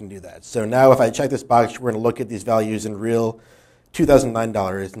inflation. We can do that. So now if I check this box, we're going to look at these values in real 2009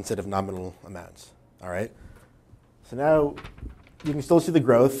 dollars instead of nominal amounts. All right. So now you can still see the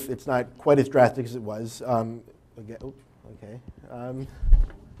growth. It's not quite as drastic as it was. Okay.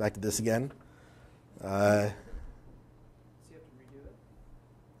 Back to this again. Let's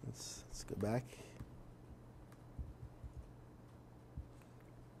go back.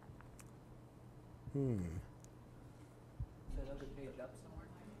 Another page up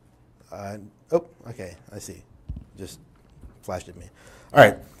somewhere? Okay, I see. Just flashed at me. All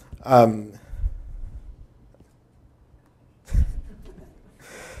right.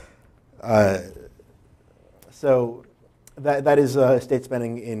 So that is state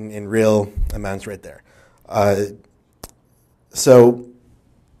spending in real amounts right there. So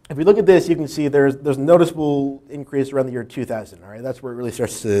if we look at this, you can see there's a noticeable increase around the year 2000. All right, that's where it really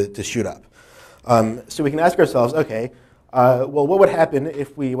starts to shoot up. So we can ask ourselves, okay, well, what would happen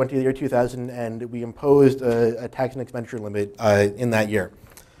if we went to the year 2000 and we imposed a tax and expenditure limit in that year?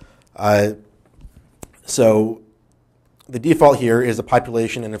 So the default here is a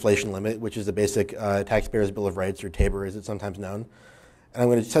population and inflation limit, which is the basic Taxpayers' Bill of Rights, or TABOR as it's sometimes known. And I'm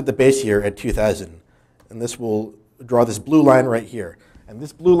going to set the base year at 2000. And this will draw this blue line right here. And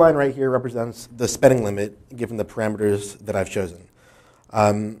this blue line right here represents the spending limit given the parameters that I've chosen.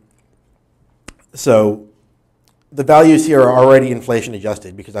 So the values here are already inflation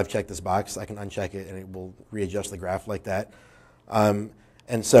adjusted because I've checked this box. I can uncheck it and it will readjust the graph like that.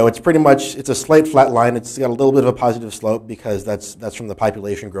 And so it's pretty much, it's a slight flat line. It's got a little bit of a positive slope because that's from the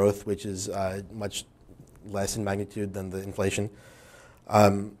population growth, which is much less in magnitude than the inflation.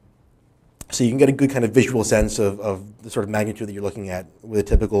 So you can get a good kind of visual sense of the sort of magnitude that you're looking at with a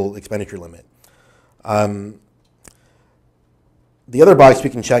typical expenditure limit. The other box we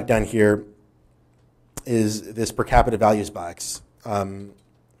can check down here is this per capita values box. There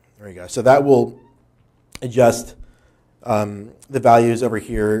we go. So that will adjust the values over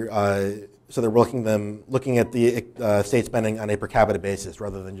here so they're looking at the state spending on a per capita basis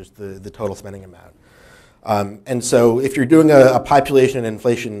rather than just the total spending amount. And so if you're doing a population and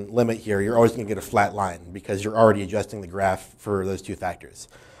inflation limit here, you're always going to get a flat line because you're already adjusting the graph for those two factors.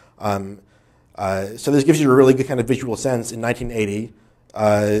 So this gives you a really good kind of visual sense. In 1980,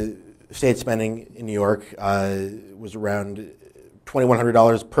 state spending in New York was around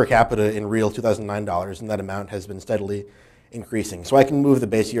 $2,100 per capita in real 2009 dollars, and that amount has been steadily increasing. So I can move the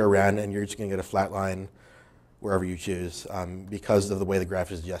base year around, and you're just going to get a flat line wherever you choose because of the way the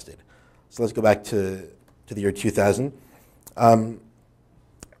graph is adjusted. So let's go back to the year 2000 and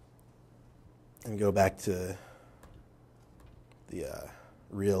go back to the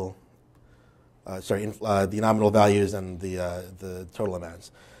the nominal values and the total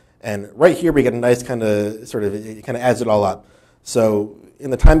amounts. And right here we get a nice kind of it kind of adds it all up. So in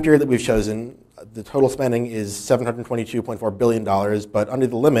the time period that we've chosen, the total spending is $722.4 billion, but under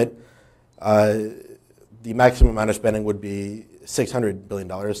the limit, the maximum amount of spending would be $600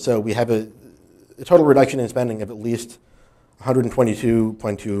 billion. So we have a a total reduction in spending of at least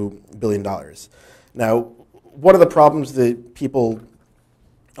 $122.2 billion. Now, one of the problems that people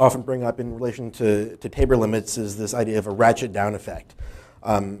often bring up in relation to Tabor limits is this idea of a ratchet down effect,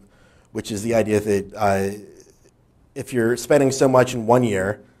 which is the idea that if you're spending so much in one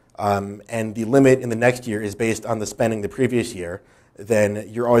year and the limit in the next year is based on the spending the previous year, then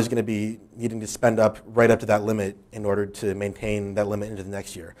you're always going to be needing to spend up right up to that limit in order to maintain that limit into the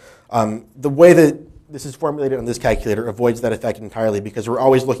next year. The way that this is formulated on this calculator avoids that effect entirely because we're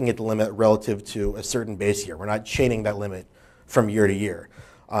always looking at the limit relative to a certain base year. We're not chaining that limit from year to year.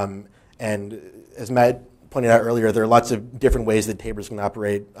 And as Matt pointed out earlier, there are lots of different ways that Tabors can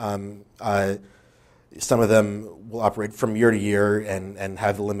operate. Some of them will operate from year to year and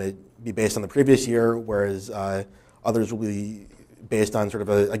have the limit be based on the previous year, whereas others will be based on sort of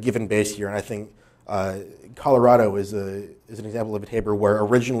a given base year. And I think Colorado is an example of a Tabor where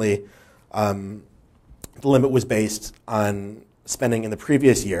originally the limit was based on spending in the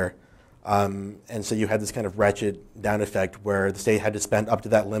previous year. And so you had this kind of ratchet down effect where the state had to spend up to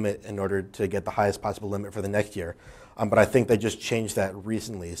that limit in order to get the highest possible limit for the next year. But I think they just changed that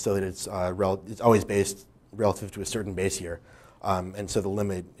recently so that it's always based relative to a certain base year. And so the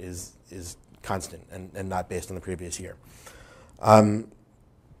limit is constant and not based on the previous year.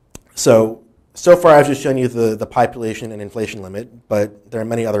 So far I've just shown you the population and inflation limit, but there are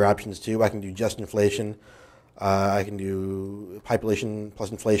many other options too. I can do just inflation. I can do population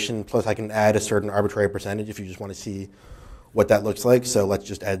plus inflation, plus I can add a certain arbitrary percentage if you just want to see what that looks like. So let's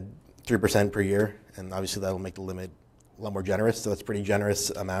just add 3% per year, and obviously that'll make the limit a lot more generous, so that's a pretty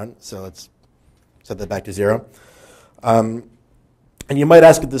generous amount. So let's set that back to 0. And you might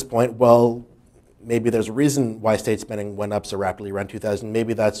ask at this point, well, maybe there's a reason why state spending went up so rapidly around 2000.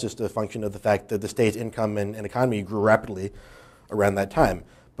 Maybe that's just a function of the fact that the state's income and economy grew rapidly around that time.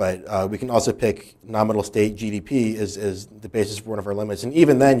 But we can also pick nominal state GDP as the basis for one of our limits. And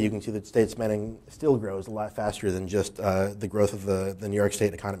even then, you can see that state spending still grows a lot faster than just the growth of the New York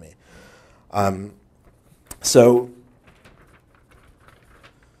State economy. So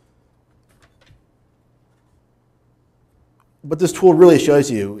what this tool really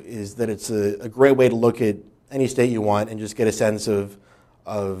shows you is that it's a great way to look at any state you want and just get a sense of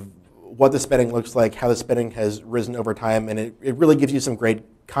what the spending looks like, how the spending has risen over time, and it really gives you some great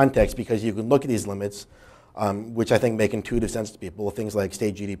context because you can look at these limits, which I think make intuitive sense to people, things like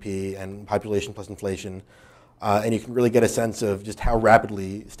state GDP and population plus inflation, and you can really get a sense of just how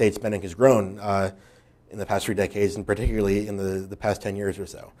rapidly state spending has grown in the past 3 decades, and particularly in the past 10 years or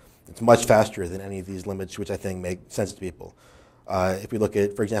so. It's much faster than any of these limits, which I think make sense to people. If we look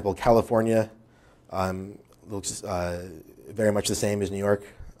at, for example, California, looks very much the same as New York.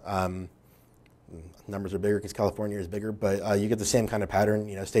 Numbers are bigger because California is bigger, but you get the same kind of pattern.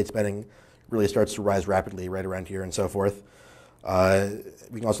 You know, state spending really starts to rise rapidly right around here and so forth.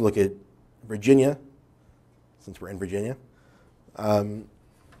 We can also look at Virginia, since we're in Virginia. There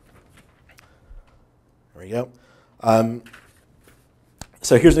we go.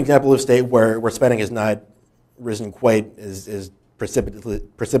 So here's an example of a state where spending has not risen quite as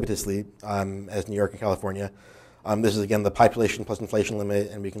precipitously as New York and California. This is, again, the population plus inflation limit,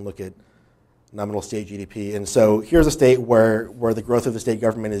 and we can look at nominal state GDP. And so here's a state where the growth of the state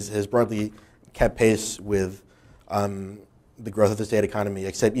government has broadly kept pace with the growth of the state economy,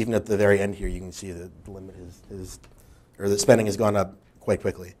 except even at the very end here, you can see that the limit or the spending has gone up quite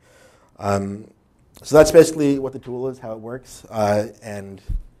quickly. So that's basically what the tool is, how it works, and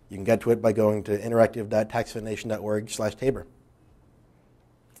you can get to it by going to interactive.taxfoundation.org/Tabor.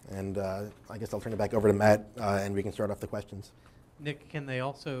 And I guess I'll turn it back over to Matt, and we can start off the questions. Nick, can they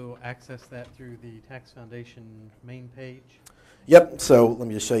also access that through the Tax Foundation main page? Yep, so let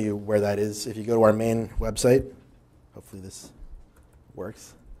me just show you where that is. If you go to our main website, hopefully this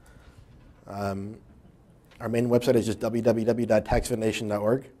works. Our main website is just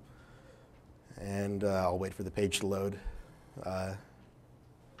www.taxfoundation.org. And I'll wait for the page to load for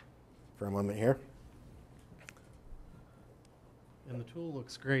a moment here. And the tool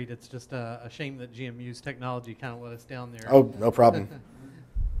looks great. It's just a shame that GMU's technology kind of let us down there. Oh, no problem.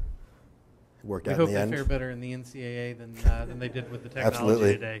 It worked out in the end. We hope they fare better in the NCAA than they did with the technology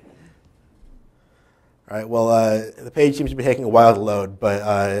Absolutely. today. All right, well, the page seems to be taking a while to load,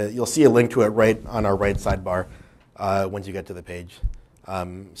 but you'll see a link to it right on our right sidebar once you get to the page.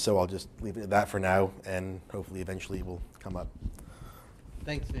 So I'll just leave it at that for now, and hopefully eventually it will come up.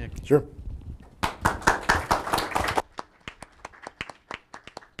 Thanks, Nick. Sure.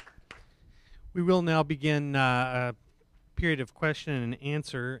 We will now begin period of question and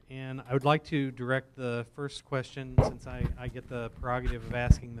answer, and I would like to direct the first question, since I get the prerogative of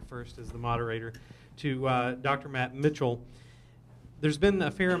asking the first as the moderator, to Dr. Matt Mitchell. There's been a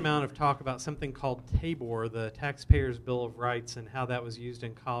fair amount of talk about something called TABOR, the Taxpayers' Bill of Rights, and how that was used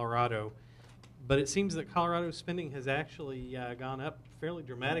in Colorado. But it seems that Colorado's spending has actually gone up fairly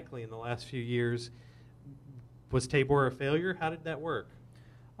dramatically in the last few years. Was TABOR a failure? How did that work?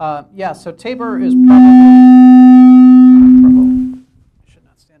 Yeah, so TABOR is probably should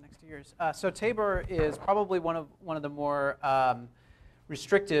not stand next to yours. So TABOR is probably one of the more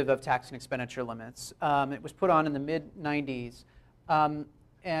restrictive of tax and expenditure limits. It was put on in the mid-90s,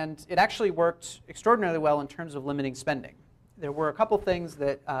 and it actually worked extraordinarily well in terms of limiting spending. There were a couple things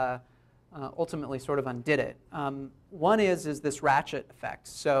that ultimately sort of undid it. One is this ratchet effect.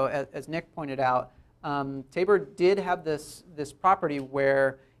 So as Nick pointed out, TABOR did have this property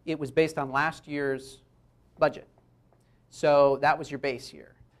where it was based on last year's budget. So that was your base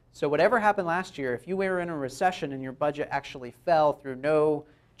year. So whatever happened last year, if you were in a recession and your budget actually fell through no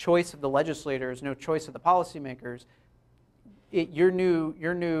choice of the legislators, no choice of the policymakers, your new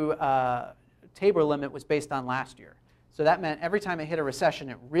TABOR limit was based on last year. So that meant every time it hit a recession,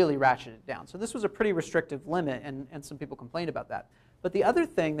 it really ratcheted it down. So this was a pretty restrictive limit, and some people complained about that. But the other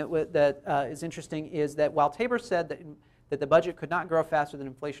thing that is interesting is that while TABOR said that the budget could not grow faster than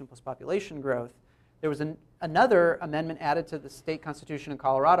inflation plus population growth, there was another amendment added to the state constitution in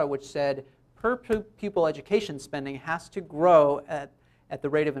Colorado which said per pupil education spending has to grow at the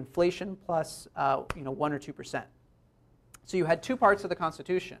rate of inflation plus 1 or 2%. So you had two parts of the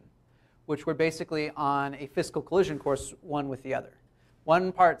Constitution which were basically on a fiscal collision course, one with the other.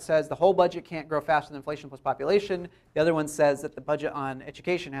 One part says the whole budget can't grow faster than inflation plus population. The other one says that the budget on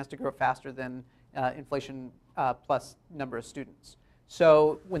education has to grow faster than inflation plus number of students.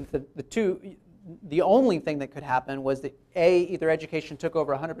 So when the only thing that could happen was that either education took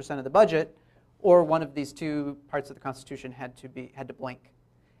over 100% of the budget, or one of these two parts of the Constitution had to blink.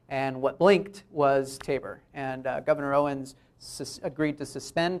 And what blinked was TABOR. And Governor Owens agreed to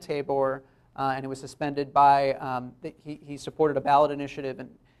suspend TABOR, and it was suspended by, he supported a ballot initiative, and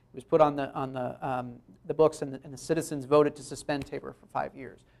it was put on the books, and the citizens voted to suspend TABOR for 5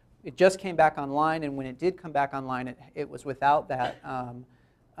 years. It just came back online, and when it did come back online, it was without that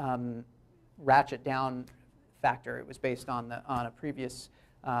ratchet down factor. It was based on a previous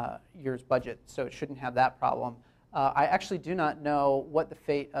year's budget, so it shouldn't have that problem. I actually do not know what the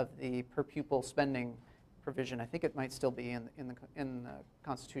fate of the per pupil spending provision. I think it might still be in the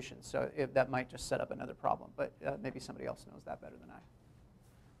Constitution, so that might just set up another problem. But maybe somebody else knows that better than I.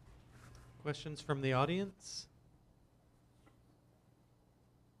 Questions from the audience?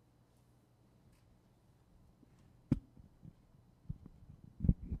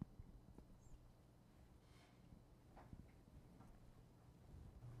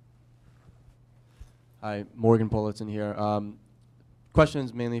 Hi, Morgan Politzin here.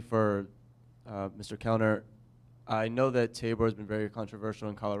 Questions mainly for Mr. Kellner. I know that TABOR has been very controversial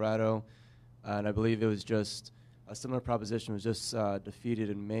in Colorado, and I believe it was just a similar proposition was just defeated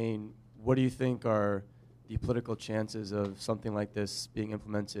in Maine. What do you think are the political chances of something like this being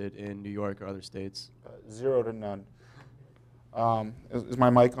implemented in New York or other states? 0 to none. Is my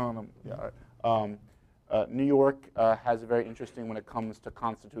mic on? Yeah. New York has a very interesting when it comes to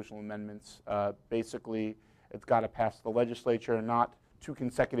constitutional amendments. Basically, it's got to pass the legislature, not 2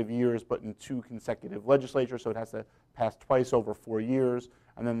 consecutive years, but in 2 consecutive legislatures, so it has to pass twice over 4 years,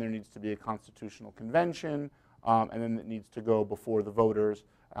 and then there needs to be a constitutional convention, and then it needs to go before the voters.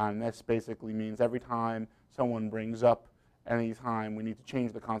 And this basically means every time someone brings up, any time we need to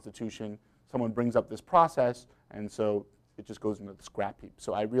change the Constitution, someone brings up this process, and so it just goes into the scrap heap.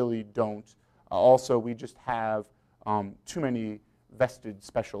 So I really don't. Also, we just have too many vested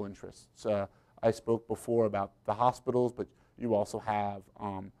special interests. I spoke before about the hospitals, but you also have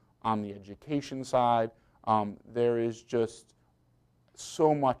on the education side, there is just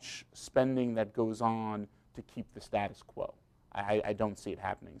so much spending that goes on to keep the status quo. I don't see it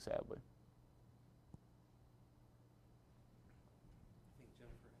happening, sadly.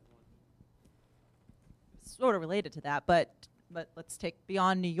 Sort of related to that, but let's take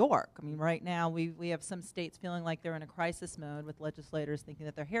beyond New York. I mean, right now we have some states feeling like they're in a crisis mode with legislators thinking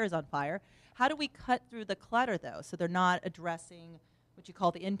that their hair is on fire. How do we cut through the clutter, though, so they're not addressing what you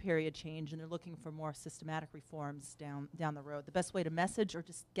call the in-period change and they're looking for more systematic reforms down the road? The best way to message or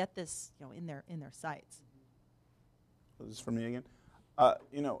just get this in their sights? This is for me again. I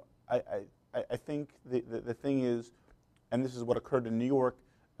think the thing is, and this is what occurred in New York,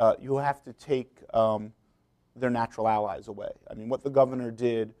 you have to take their natural allies away. I mean, what the governor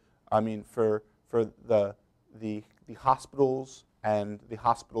did, I mean, for the the hospitals and the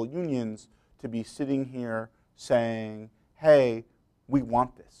hospital unions to be sitting here saying, hey, we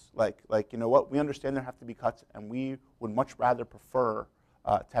want this. Like, you know what, we understand there have to be cuts, and we would much rather prefer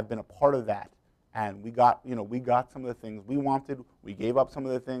to have been a part of that. And we got some of the things we wanted. We gave up some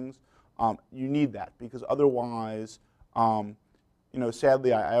of the things. You need that, because otherwise,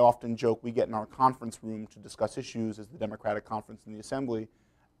 sadly, I often joke, we get in our conference room to discuss issues as the Democratic Conference in the Assembly,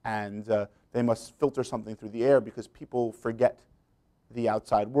 and they must filter something through the air because people forget the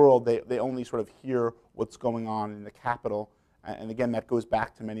outside world. They only sort of hear what's going on in the Capitol. And again, that goes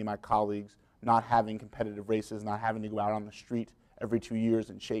back to many of my colleagues not having competitive races, not having to go out on the street every 2 years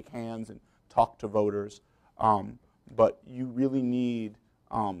and shake hands and talk to voters. But you really need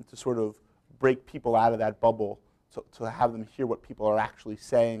to sort of break people out of that bubble to have them hear what people are actually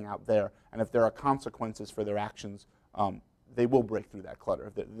saying out there. And if there are consequences for their actions, they will break through that clutter.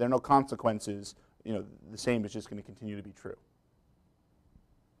 If there are no consequences, the same is just going to continue to be true.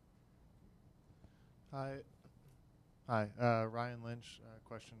 Hi, Ryan Lynch.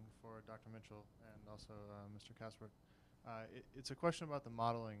 Question for Dr. Mitchell and also Mr. Casper. It's a question about the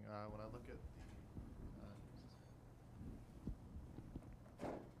modeling. When I look at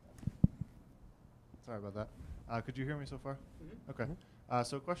sorry about that. Could you hear me so far? Mm-hmm. Okay.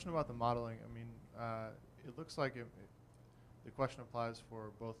 So a question about the modeling. I mean, it looks like the question applies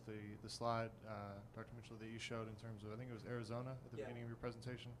for both the slide, Dr. Mitchell, that you showed in terms of, I think it was Arizona at the beginning of your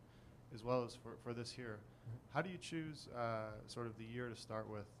presentation, as well as for this here. Mm-hmm. How do you choose sort of the year to start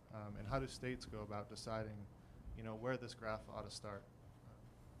with, and how do states go about deciding, where this graph ought to start?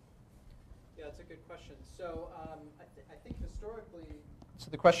 Yeah, that's a good question. So I think historically, so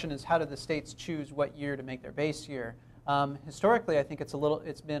the question is, how do the states choose what year to make their base year? Historically, I think it's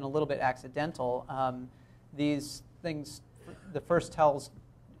been a little bit accidental. These things, the first TELs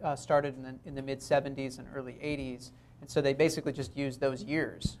started in the mid 70s and early 80s, and so they basically just used those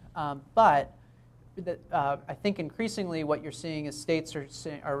years. But I think increasingly what you're seeing is states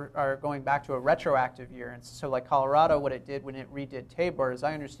are going back to a retroactive year. And so like Colorado, what it did when it redid Tabor, as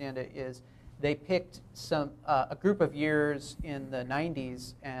I understand it, is they picked a group of years in the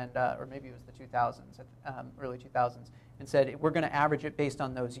 90s or maybe it was the 2000s, early 2000s, and said we're going to average it based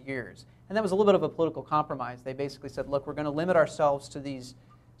on those years. And that was a little bit of a political compromise. They basically said, look, we're going to limit ourselves to these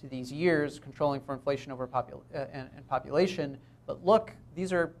years, controlling for inflation over and population. But look,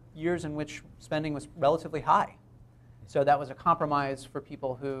 these are years in which spending was relatively high. So that was a compromise for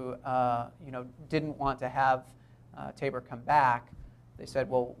people who didn't want to have Tabor come back. They said,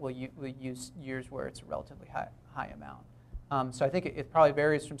 well, we'll use years where it's a relatively high amount. So I think it probably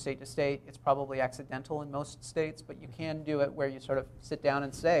varies from state to state. It's probably accidental in most states, but you can do it where you sort of sit down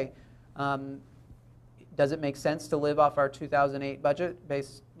and say, does it make sense to live off our 2008 budget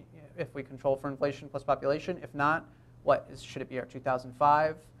based if we control for inflation plus population? If not, should it be our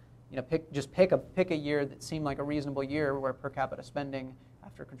 2005? Pick a year that seemed like a reasonable year where per capita spending,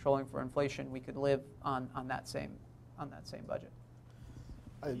 after controlling for inflation, we could live on that same budget.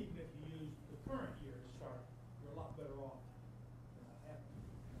 Even if you use the current year to start, you're a lot better off than not having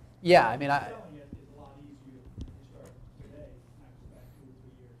it. Yeah, I mean, selling it is a lot easier to start today, not go back 2 or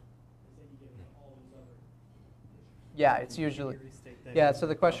 3 years, because then you get into all these other issues. Yeah, it's usually. Yeah, so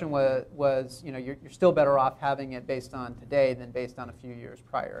the question was you're still better off having it based on today than based on a few years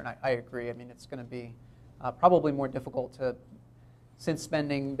prior, and I agree. I mean, it's going to be probably more difficult since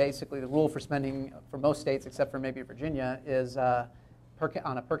spending, basically the rule for spending for most states, except for maybe Virginia, is on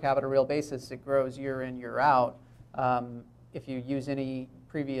a per capita real basis, it grows year in, year out. If you use any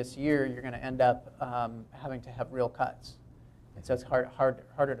previous year, you're going to end up having to have real cuts, and so it's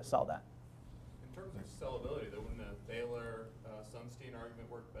harder to sell that. In terms of sellability, though, wouldn't the Thaler-Sunstein argument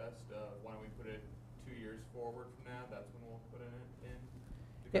work best? Why don't we put it 2 years forward from now? That's when we'll put it in.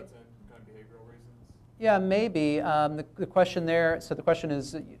 Because that's kind of behavioral reasons. Yeah, maybe. The question there. So the question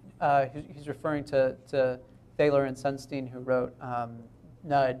is, he's referring to Thaler and Sunstein, who wrote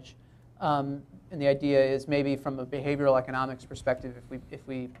Nudge. And the idea is maybe from a behavioral economics perspective, if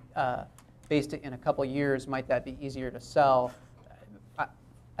we based it in a couple years, might that be easier to sell?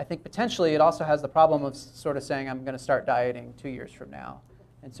 I think potentially it also has the problem of sort of saying I'm going to start dieting 2 years from now,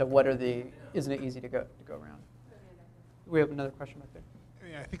 and so isn't it easy to go around? We have another question back there.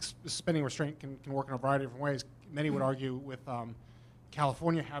 Yeah, I think spending restraint can work in a variety of different ways. Many would argue with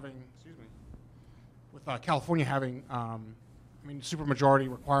California having, supermajority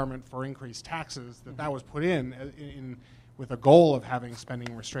requirement for increased taxes, that was put in with a goal of having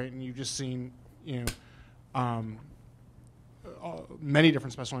spending restraint, and you've just seen, many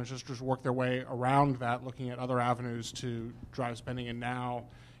different special interests just work their way around that, looking at other avenues to drive spending, and now,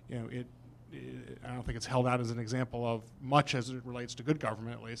 I don't think it's held out as an example of much as it relates to good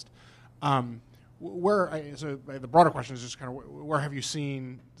government, at least. So the broader question is just kind of where have you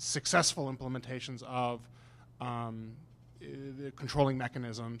seen successful implementations of the controlling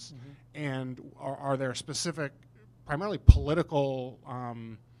mechanisms, and are there specific, primarily political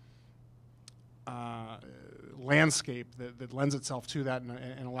landscape that lends itself to that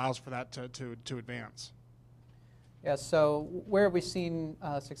and allows for that to advance? Yeah, so where have we seen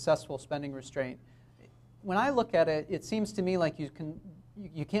successful spending restraint? When I look at it, it seems to me like you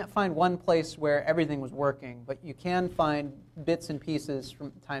can't find one place where everything was working, but you can find bits and pieces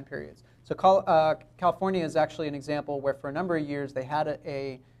from time periods. So California is actually an example where for a number of years they had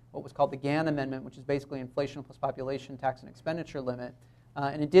what was called the Gann Amendment, which is basically inflation plus population tax and expenditure limit,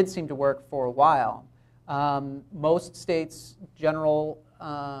 and it did seem to work for a while. Most states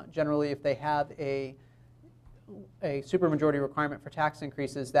generally, if they have a supermajority requirement for tax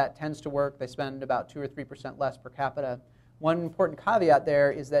increases, that tends to work. They spend about 2 or 3% less per capita. One important caveat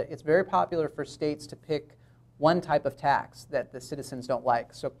there is that it's very popular for states to pick one type of tax that the citizens don't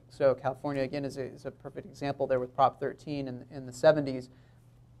like. So California, again, is a perfect example there with Prop 13 in the 70s.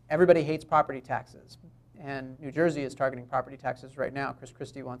 Everybody hates property taxes, and New Jersey is targeting property taxes right now. Chris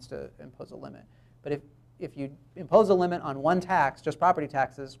Christie wants to impose a limit. But if you impose a limit on one tax, just property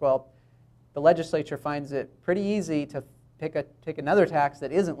taxes, well, the legislature finds it pretty easy to pick another tax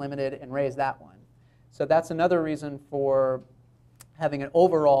that isn't limited and raise that one. So that's another reason for having an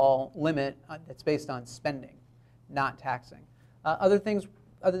overall limit that's based on spending, not taxing. Other things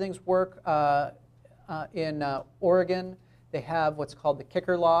work. In Oregon, they have what's called the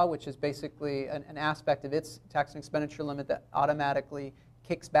kicker law, which is basically an aspect of its tax and expenditure limit that automatically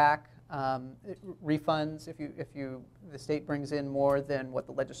kicks back refunds if the state brings in more than what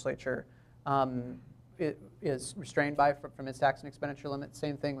the legislature is restrained by from its tax and expenditure limit.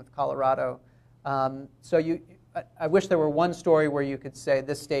 Same thing with Colorado. I wish there were one story where you could say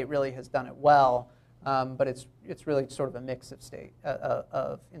this state really has done it well, but it's really sort of a mix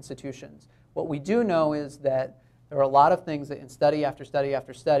of institutions. What we do know is that there are a lot of things that in study after study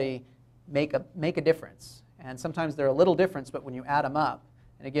after study make a difference. And sometimes they're a little difference, but when you add them up,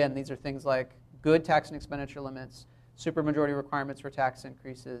 and again, these are things like good tax and expenditure limits, supermajority requirements for tax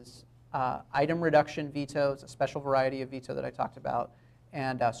increases, item reduction vetoes, a special variety of veto that I talked about,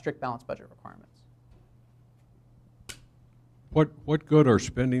 and strict balanced budget requirements. What good are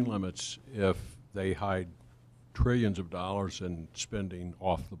spending limits if they hide trillions of dollars in spending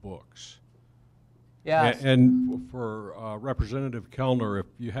off the books? Yeah. And for Representative Kellner, if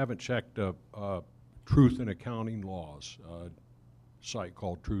you haven't checked Truth in Accounting Laws, site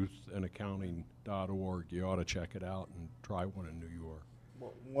called truthandaccounting.org, you ought to check it out and try one in New York.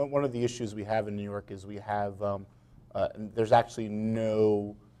 Well, one of the issues we have in New York is we have, there's actually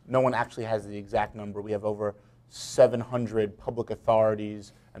no one actually has the exact number. We have over 700 public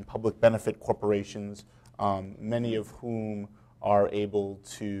authorities and public benefit corporations, many of whom are able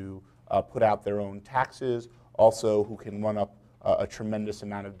to put out their own taxes, also who can run up a tremendous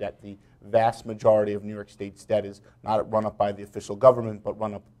amount of debt. The vast majority of New York State's debt is not run up by the official government, but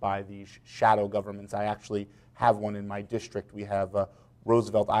run up by the shadow governments. I actually have one in my district. We have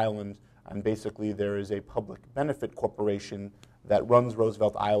Roosevelt Island, and basically there is a public benefit corporation that runs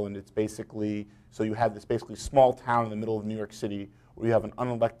Roosevelt Island. It's basically, so you have this basically small town in the middle of New York City where you have an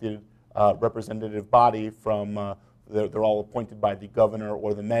unelected representative body from, they're all appointed by the governor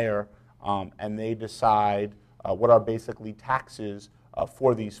or the mayor, and they decide what are basically taxes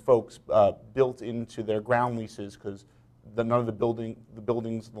for these folks built into their ground leases, because none of the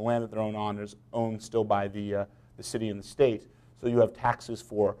buildings, the land that they're on is owned still by the city and the state. So you have taxes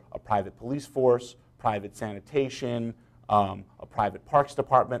for a private police force, private sanitation, a private parks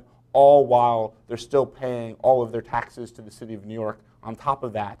department, all while they're still paying all of their taxes to the city of New York on top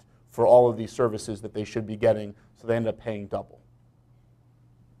of that for all of these services that they should be getting, so they end up paying double.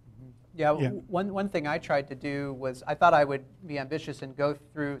 Yeah, one thing I tried to do was I thought I would be ambitious and go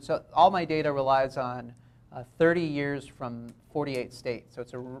through, so all my data relies on 30 years from 48 states, so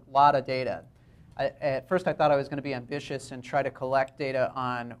it's a lot of data. At first I thought I was going to be ambitious and try to collect data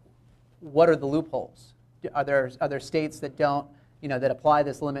on what are the loopholes. Are there states that don't, that apply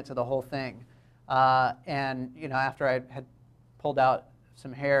this limit to the whole thing? And after I had pulled out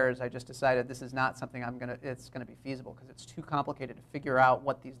some hairs, I just decided this is not something it's going to be feasible because it's too complicated to figure out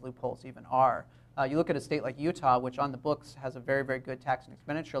what these loopholes even are. You look at a state like Utah, which on the books has a very, very good tax and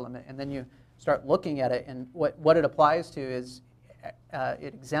expenditure limit, and then you start looking at it, and what it applies to is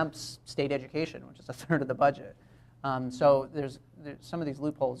it exempts state education, which is a third of the budget. So there's some of these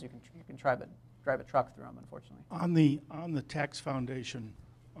loopholes you can drive a truck through them, unfortunately. On the tax foundation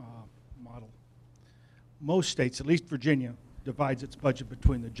model. Most states, at least Virginia, divides its budget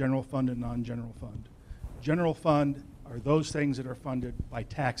between the general fund and non-general fund. General fund are those things that are funded by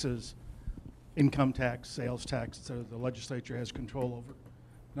taxes, income tax, sales tax, so the legislature has control over.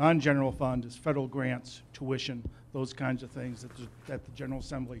 Non-general fund is federal grants, tuition, those kinds of things that the General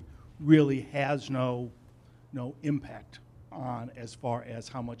Assembly really has no impact on as far as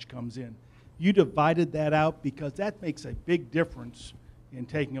how much comes in. You divided that out because that makes a big difference in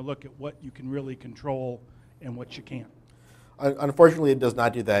taking a look at what you can really control and what you can't. Unfortunately, it does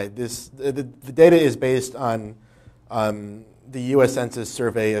not do that. The data is based on the U.S. Census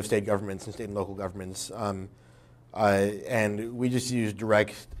survey of state governments and state and local governments, and we just use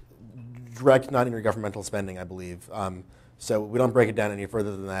direct non-intergovernmental spending, I believe. So we don't break it down any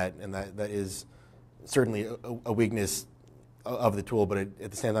further than that, and that is certainly a weakness of the tool, but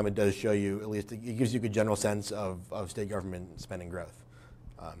at the same time, it does show you, at least, it gives you a good general sense of state government spending growth.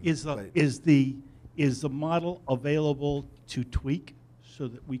 Is the model available to tweak so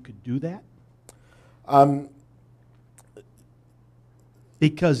that we could do that?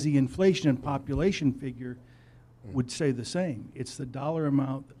 Because the inflation and population figure would say the same. It's the dollar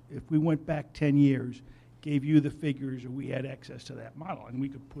amount. If we went back 10 years, gave you the figures, or we had access to that model, and we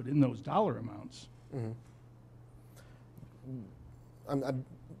could put in those dollar amounts. Mm-hmm.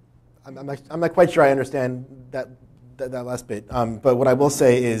 I'm not quite sure I understand that last bit, but what I will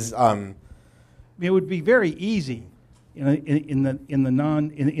say is, it would be very easy in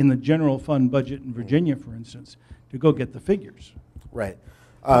the general fund budget in Virginia, for instance, to go get the figures. Right.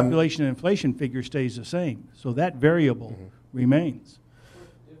 Population and inflation figure stays the same, so that variable remains.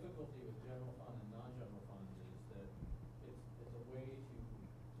 The difficulty with general fund and non-general fund is that it's a way to,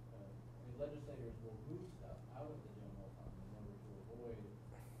 legislators will move stuff out of the general fund in order to avoid.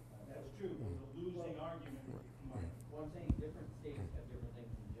 That's true. There's a losing argument. Well, I'm saying different states have different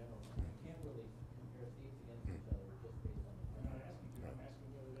things in general fund. You can't really compare states against each other just based on the. I'm not asking you. I'm asking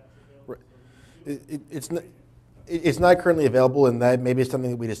whether that's available. Right. It's not currently available, and that maybe is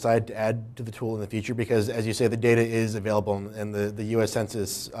something that we decide to add to the tool in the future, because, as you say, the data is available, and the U.S.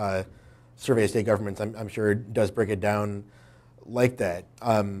 Census survey of state governments, I'm sure, does break it down like that.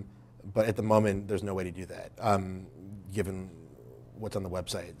 But at the moment, there's no way to do that, given what's on the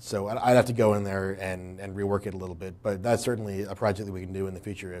website. So I'd have to go in there and rework it a little bit, but that's certainly a project that we can do in the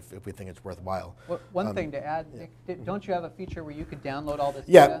future if we think it's worthwhile. One thing to add, Nick, don't you have a feature where you could download all this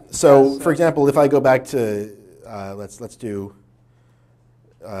data? Yeah, so for example, if I go back to, let's do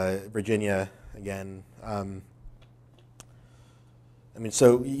Virginia again.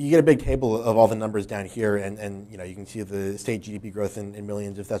 So you get a big table of all the numbers down here, and you can see the state GDP growth in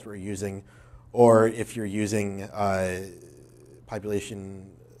millions if that's what you're using, or if you're using population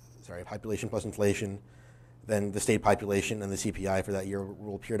plus inflation, then the state population and the CPI for that year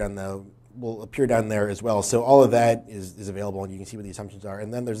will appear down there as well. So all of that is available, and you can see what the assumptions are.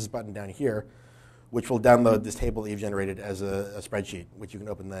 And then there's this button down here, which will download this table that you've generated as a spreadsheet, which you can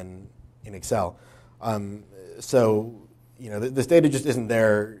open then in Excel. This data just isn't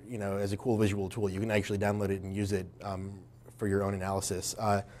there, as a cool visual tool. You can actually download it and use it for your own analysis.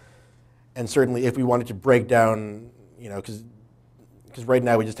 And certainly, if we wanted to break down, because right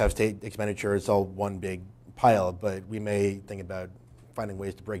now we just have state expenditure, it's all one big pile, but we may think about finding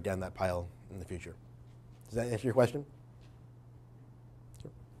ways to break down that pile in the future. Does that answer your question?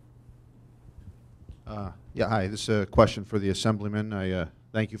 Yeah, hi. This is a question for the Assemblyman. I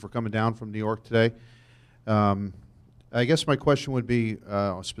thank you for coming down from New York today. I guess my question would be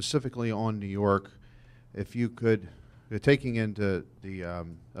specifically on New York. If you could, taking into the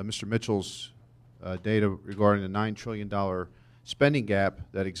Mr. Mitchell's data regarding the $9 trillion spending gap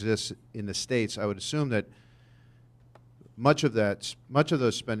that exists in the states, I would assume that much of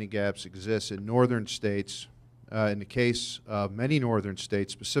those spending gaps exist in northern states. In the case of many northern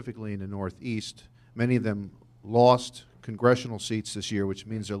states, specifically in the Northeast, many of them lost congressional seats this year, which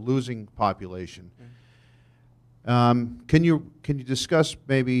means they're losing population. Can you discuss,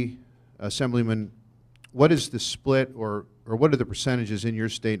 maybe, Assemblyman, what is the split, or what are the percentages in your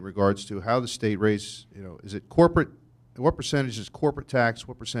state in regards to how the state raised, is it corporate, what percentage is corporate tax,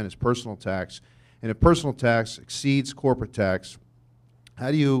 what percent is personal tax? And if personal tax exceeds corporate tax, how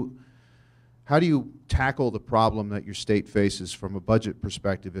do you tackle the problem that your state faces from a budget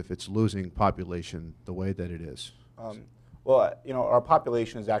perspective if it's losing population the way that it is? Well, our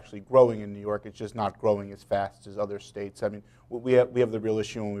population is actually growing in New York. It's just not growing as fast as other states. I mean, we have the real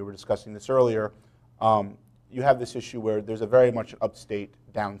issue, and we were discussing this earlier. You have this issue where there's a very much upstate,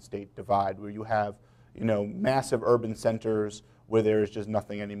 downstate divide, where you have, massive urban centers where there is just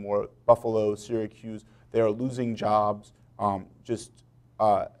nothing anymore. Buffalo, Syracuse, they are losing jobs.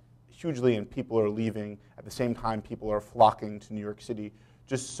 hugely, and people are leaving. At the same time, people are flocking to New York City.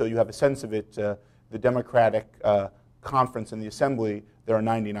 Just so you have a sense of it, the Democratic conference in the Assembly, there are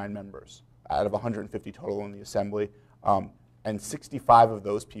 99 members out of 150 total in the Assembly, and 65 of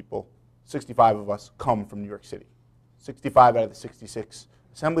those people, 65 of us, come from New York City. 65 out of the 66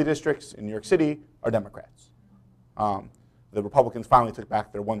 Assembly districts in New York City are Democrats. The Republicans finally took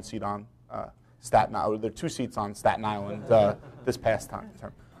back their one seat on Staten Island, or their 2 seats on Staten Island this past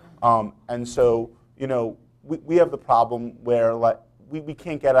term. And so, you know, we have the problem where like we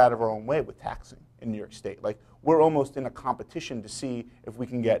can't get out of our own way with taxing in New York State. Like, we're almost in a competition to see if we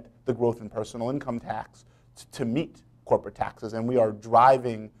can get the growth in personal income tax to meet corporate taxes, and we are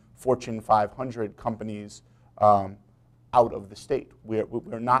driving Fortune 500 companies out of the state.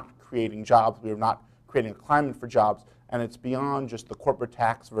 We're not creating jobs. We are not creating a climate for jobs, and it's beyond just the corporate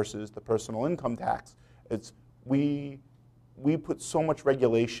tax versus the personal income tax. It's we put so much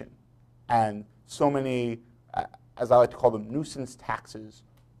regulation and so many, as I like to call them, nuisance taxes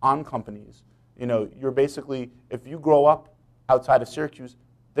on companies. You know, you're basically, if you grow up outside of Syracuse,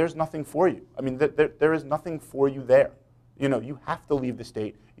 there's nothing for you. I mean, there is nothing for you there. You know, you have to leave the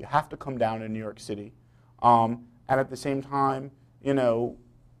state. You have to come down to New York City. And at the same time, you know,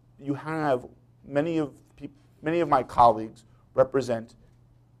 you have many of my colleagues represent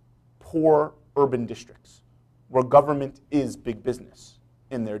poor urban districts where government is big business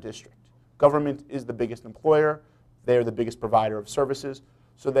in their district. Government is the biggest employer. They're the biggest provider of services.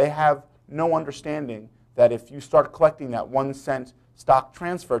 So they have no understanding that if you start collecting that 1 cent stock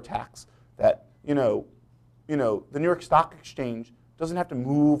transfer tax, that you know, the New York Stock Exchange doesn't have to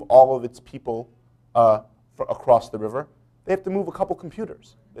move all of its people across the river. They have to move a couple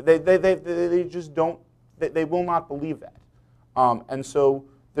computers. They just don't. They will not believe that. And so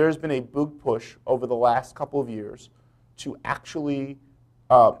there's been a big push over the last couple of years to actually,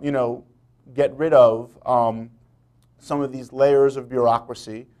 you know, get rid of some of these layers of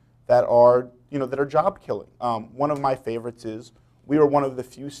bureaucracy that are, you know, that are job killing. One of my favorites is we are one of the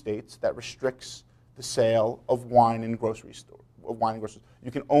few states that restricts the sale of wine in grocery stores.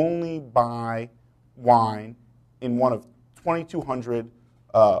 You can only buy wine in one of 2,200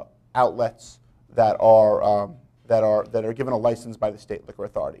 outlets that are given a license by the state liquor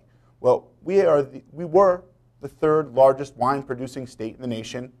authority. Well, we were the 3rd largest wine producing state in the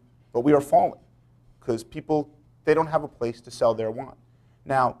nation, but we are falling because they don't have a place to sell their wine.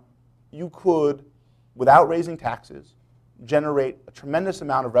 Now, you could, without raising taxes, generate a tremendous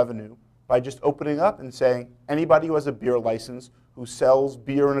amount of revenue by just opening up and saying, anybody who has a beer license who sells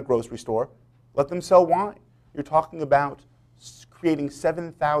beer in a grocery store, let them sell wine. You're talking about creating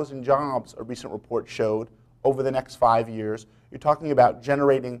 7,000 jobs, a recent report showed, over the next 5 years. You're talking about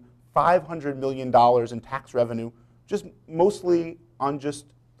generating $500 million in tax revenue, just mostly on just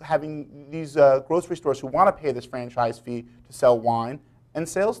having these grocery stores who want to pay this franchise fee to sell wine and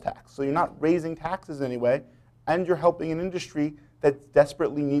sales tax. So you're not raising taxes anyway, and you're helping an industry that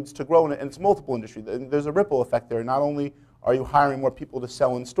desperately needs to grow, and it's multiple industry. There's a ripple effect there. Not only are you hiring more people to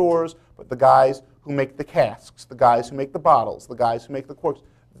sell in stores, but the guys who make the casks, the guys who make the bottles, the guys who make the corks,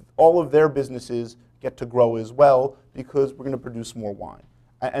 all of their businesses get to grow as well because we're going to produce more wine.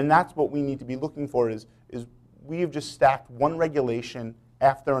 And that's what we need to be looking for is we've just stacked one regulation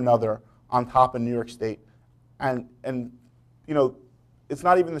after another on top of New York State. And you know, it's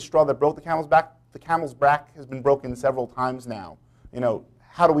not even the straw that broke the camel's back. The camel's back has been broken several times now. You know,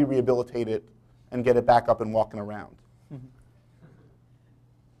 how do we rehabilitate it and get it back up and walking around? Mm-hmm.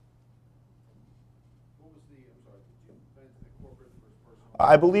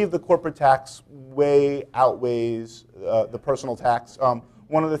 I believe the corporate tax way outweighs the personal tax.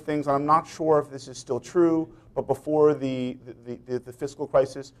 One of the things, and I'm not sure if this is still true, but before the fiscal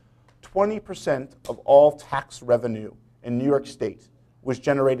crisis, 20% of all tax revenue in New York State was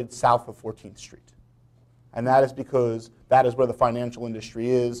generated south of 14th Street. And that is because that is where the financial industry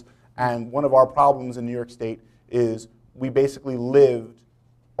is. And one of our problems in New York State is we basically lived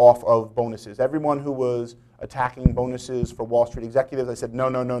off of bonuses. Everyone who was attacking bonuses for Wall Street executives, I said, no,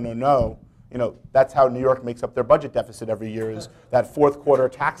 no, no, no, no. You know, that's how New York makes up their budget deficit every year is that 4th quarter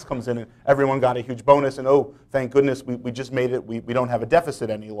tax comes in and everyone got a huge bonus and, oh, thank goodness we just made it. We don't have a deficit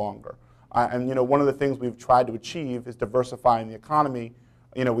any longer. And, you know, one of the things we've tried to achieve is diversifying the economy.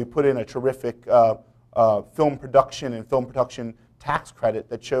 You know, we put in a terrific film production tax credit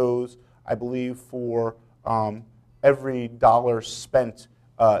that shows, I believe, for every dollar spent,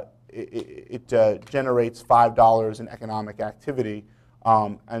 it generates $5 in economic activity.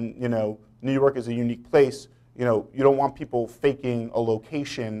 And, you know, New York is a unique place. You know, you don't want people faking a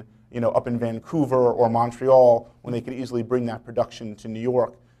location, you know, up in Vancouver or Montreal when they could easily bring that production to New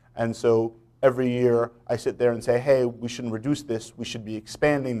York. And so every year I sit there and say, hey, we shouldn't reduce this, we should be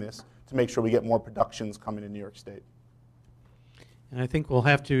expanding this to make sure we get more productions coming to New York State. And I think we'll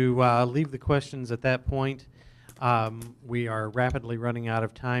have to leave the questions at that point. We are rapidly running out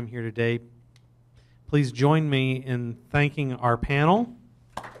of time here today. Please join me in thanking our panel.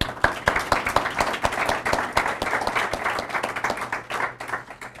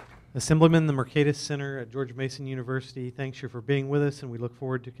 Assemblyman, the Mercatus Center at George Mason University, thanks you for being with us, and we look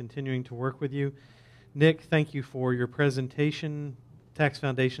forward to continuing to work with you. Nick, thank you for your presentation. Tax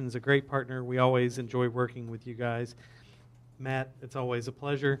Foundation is a great partner. We always enjoy working with you guys. Matt, it's always a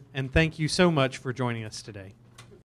pleasure, and thank you so much for joining us today.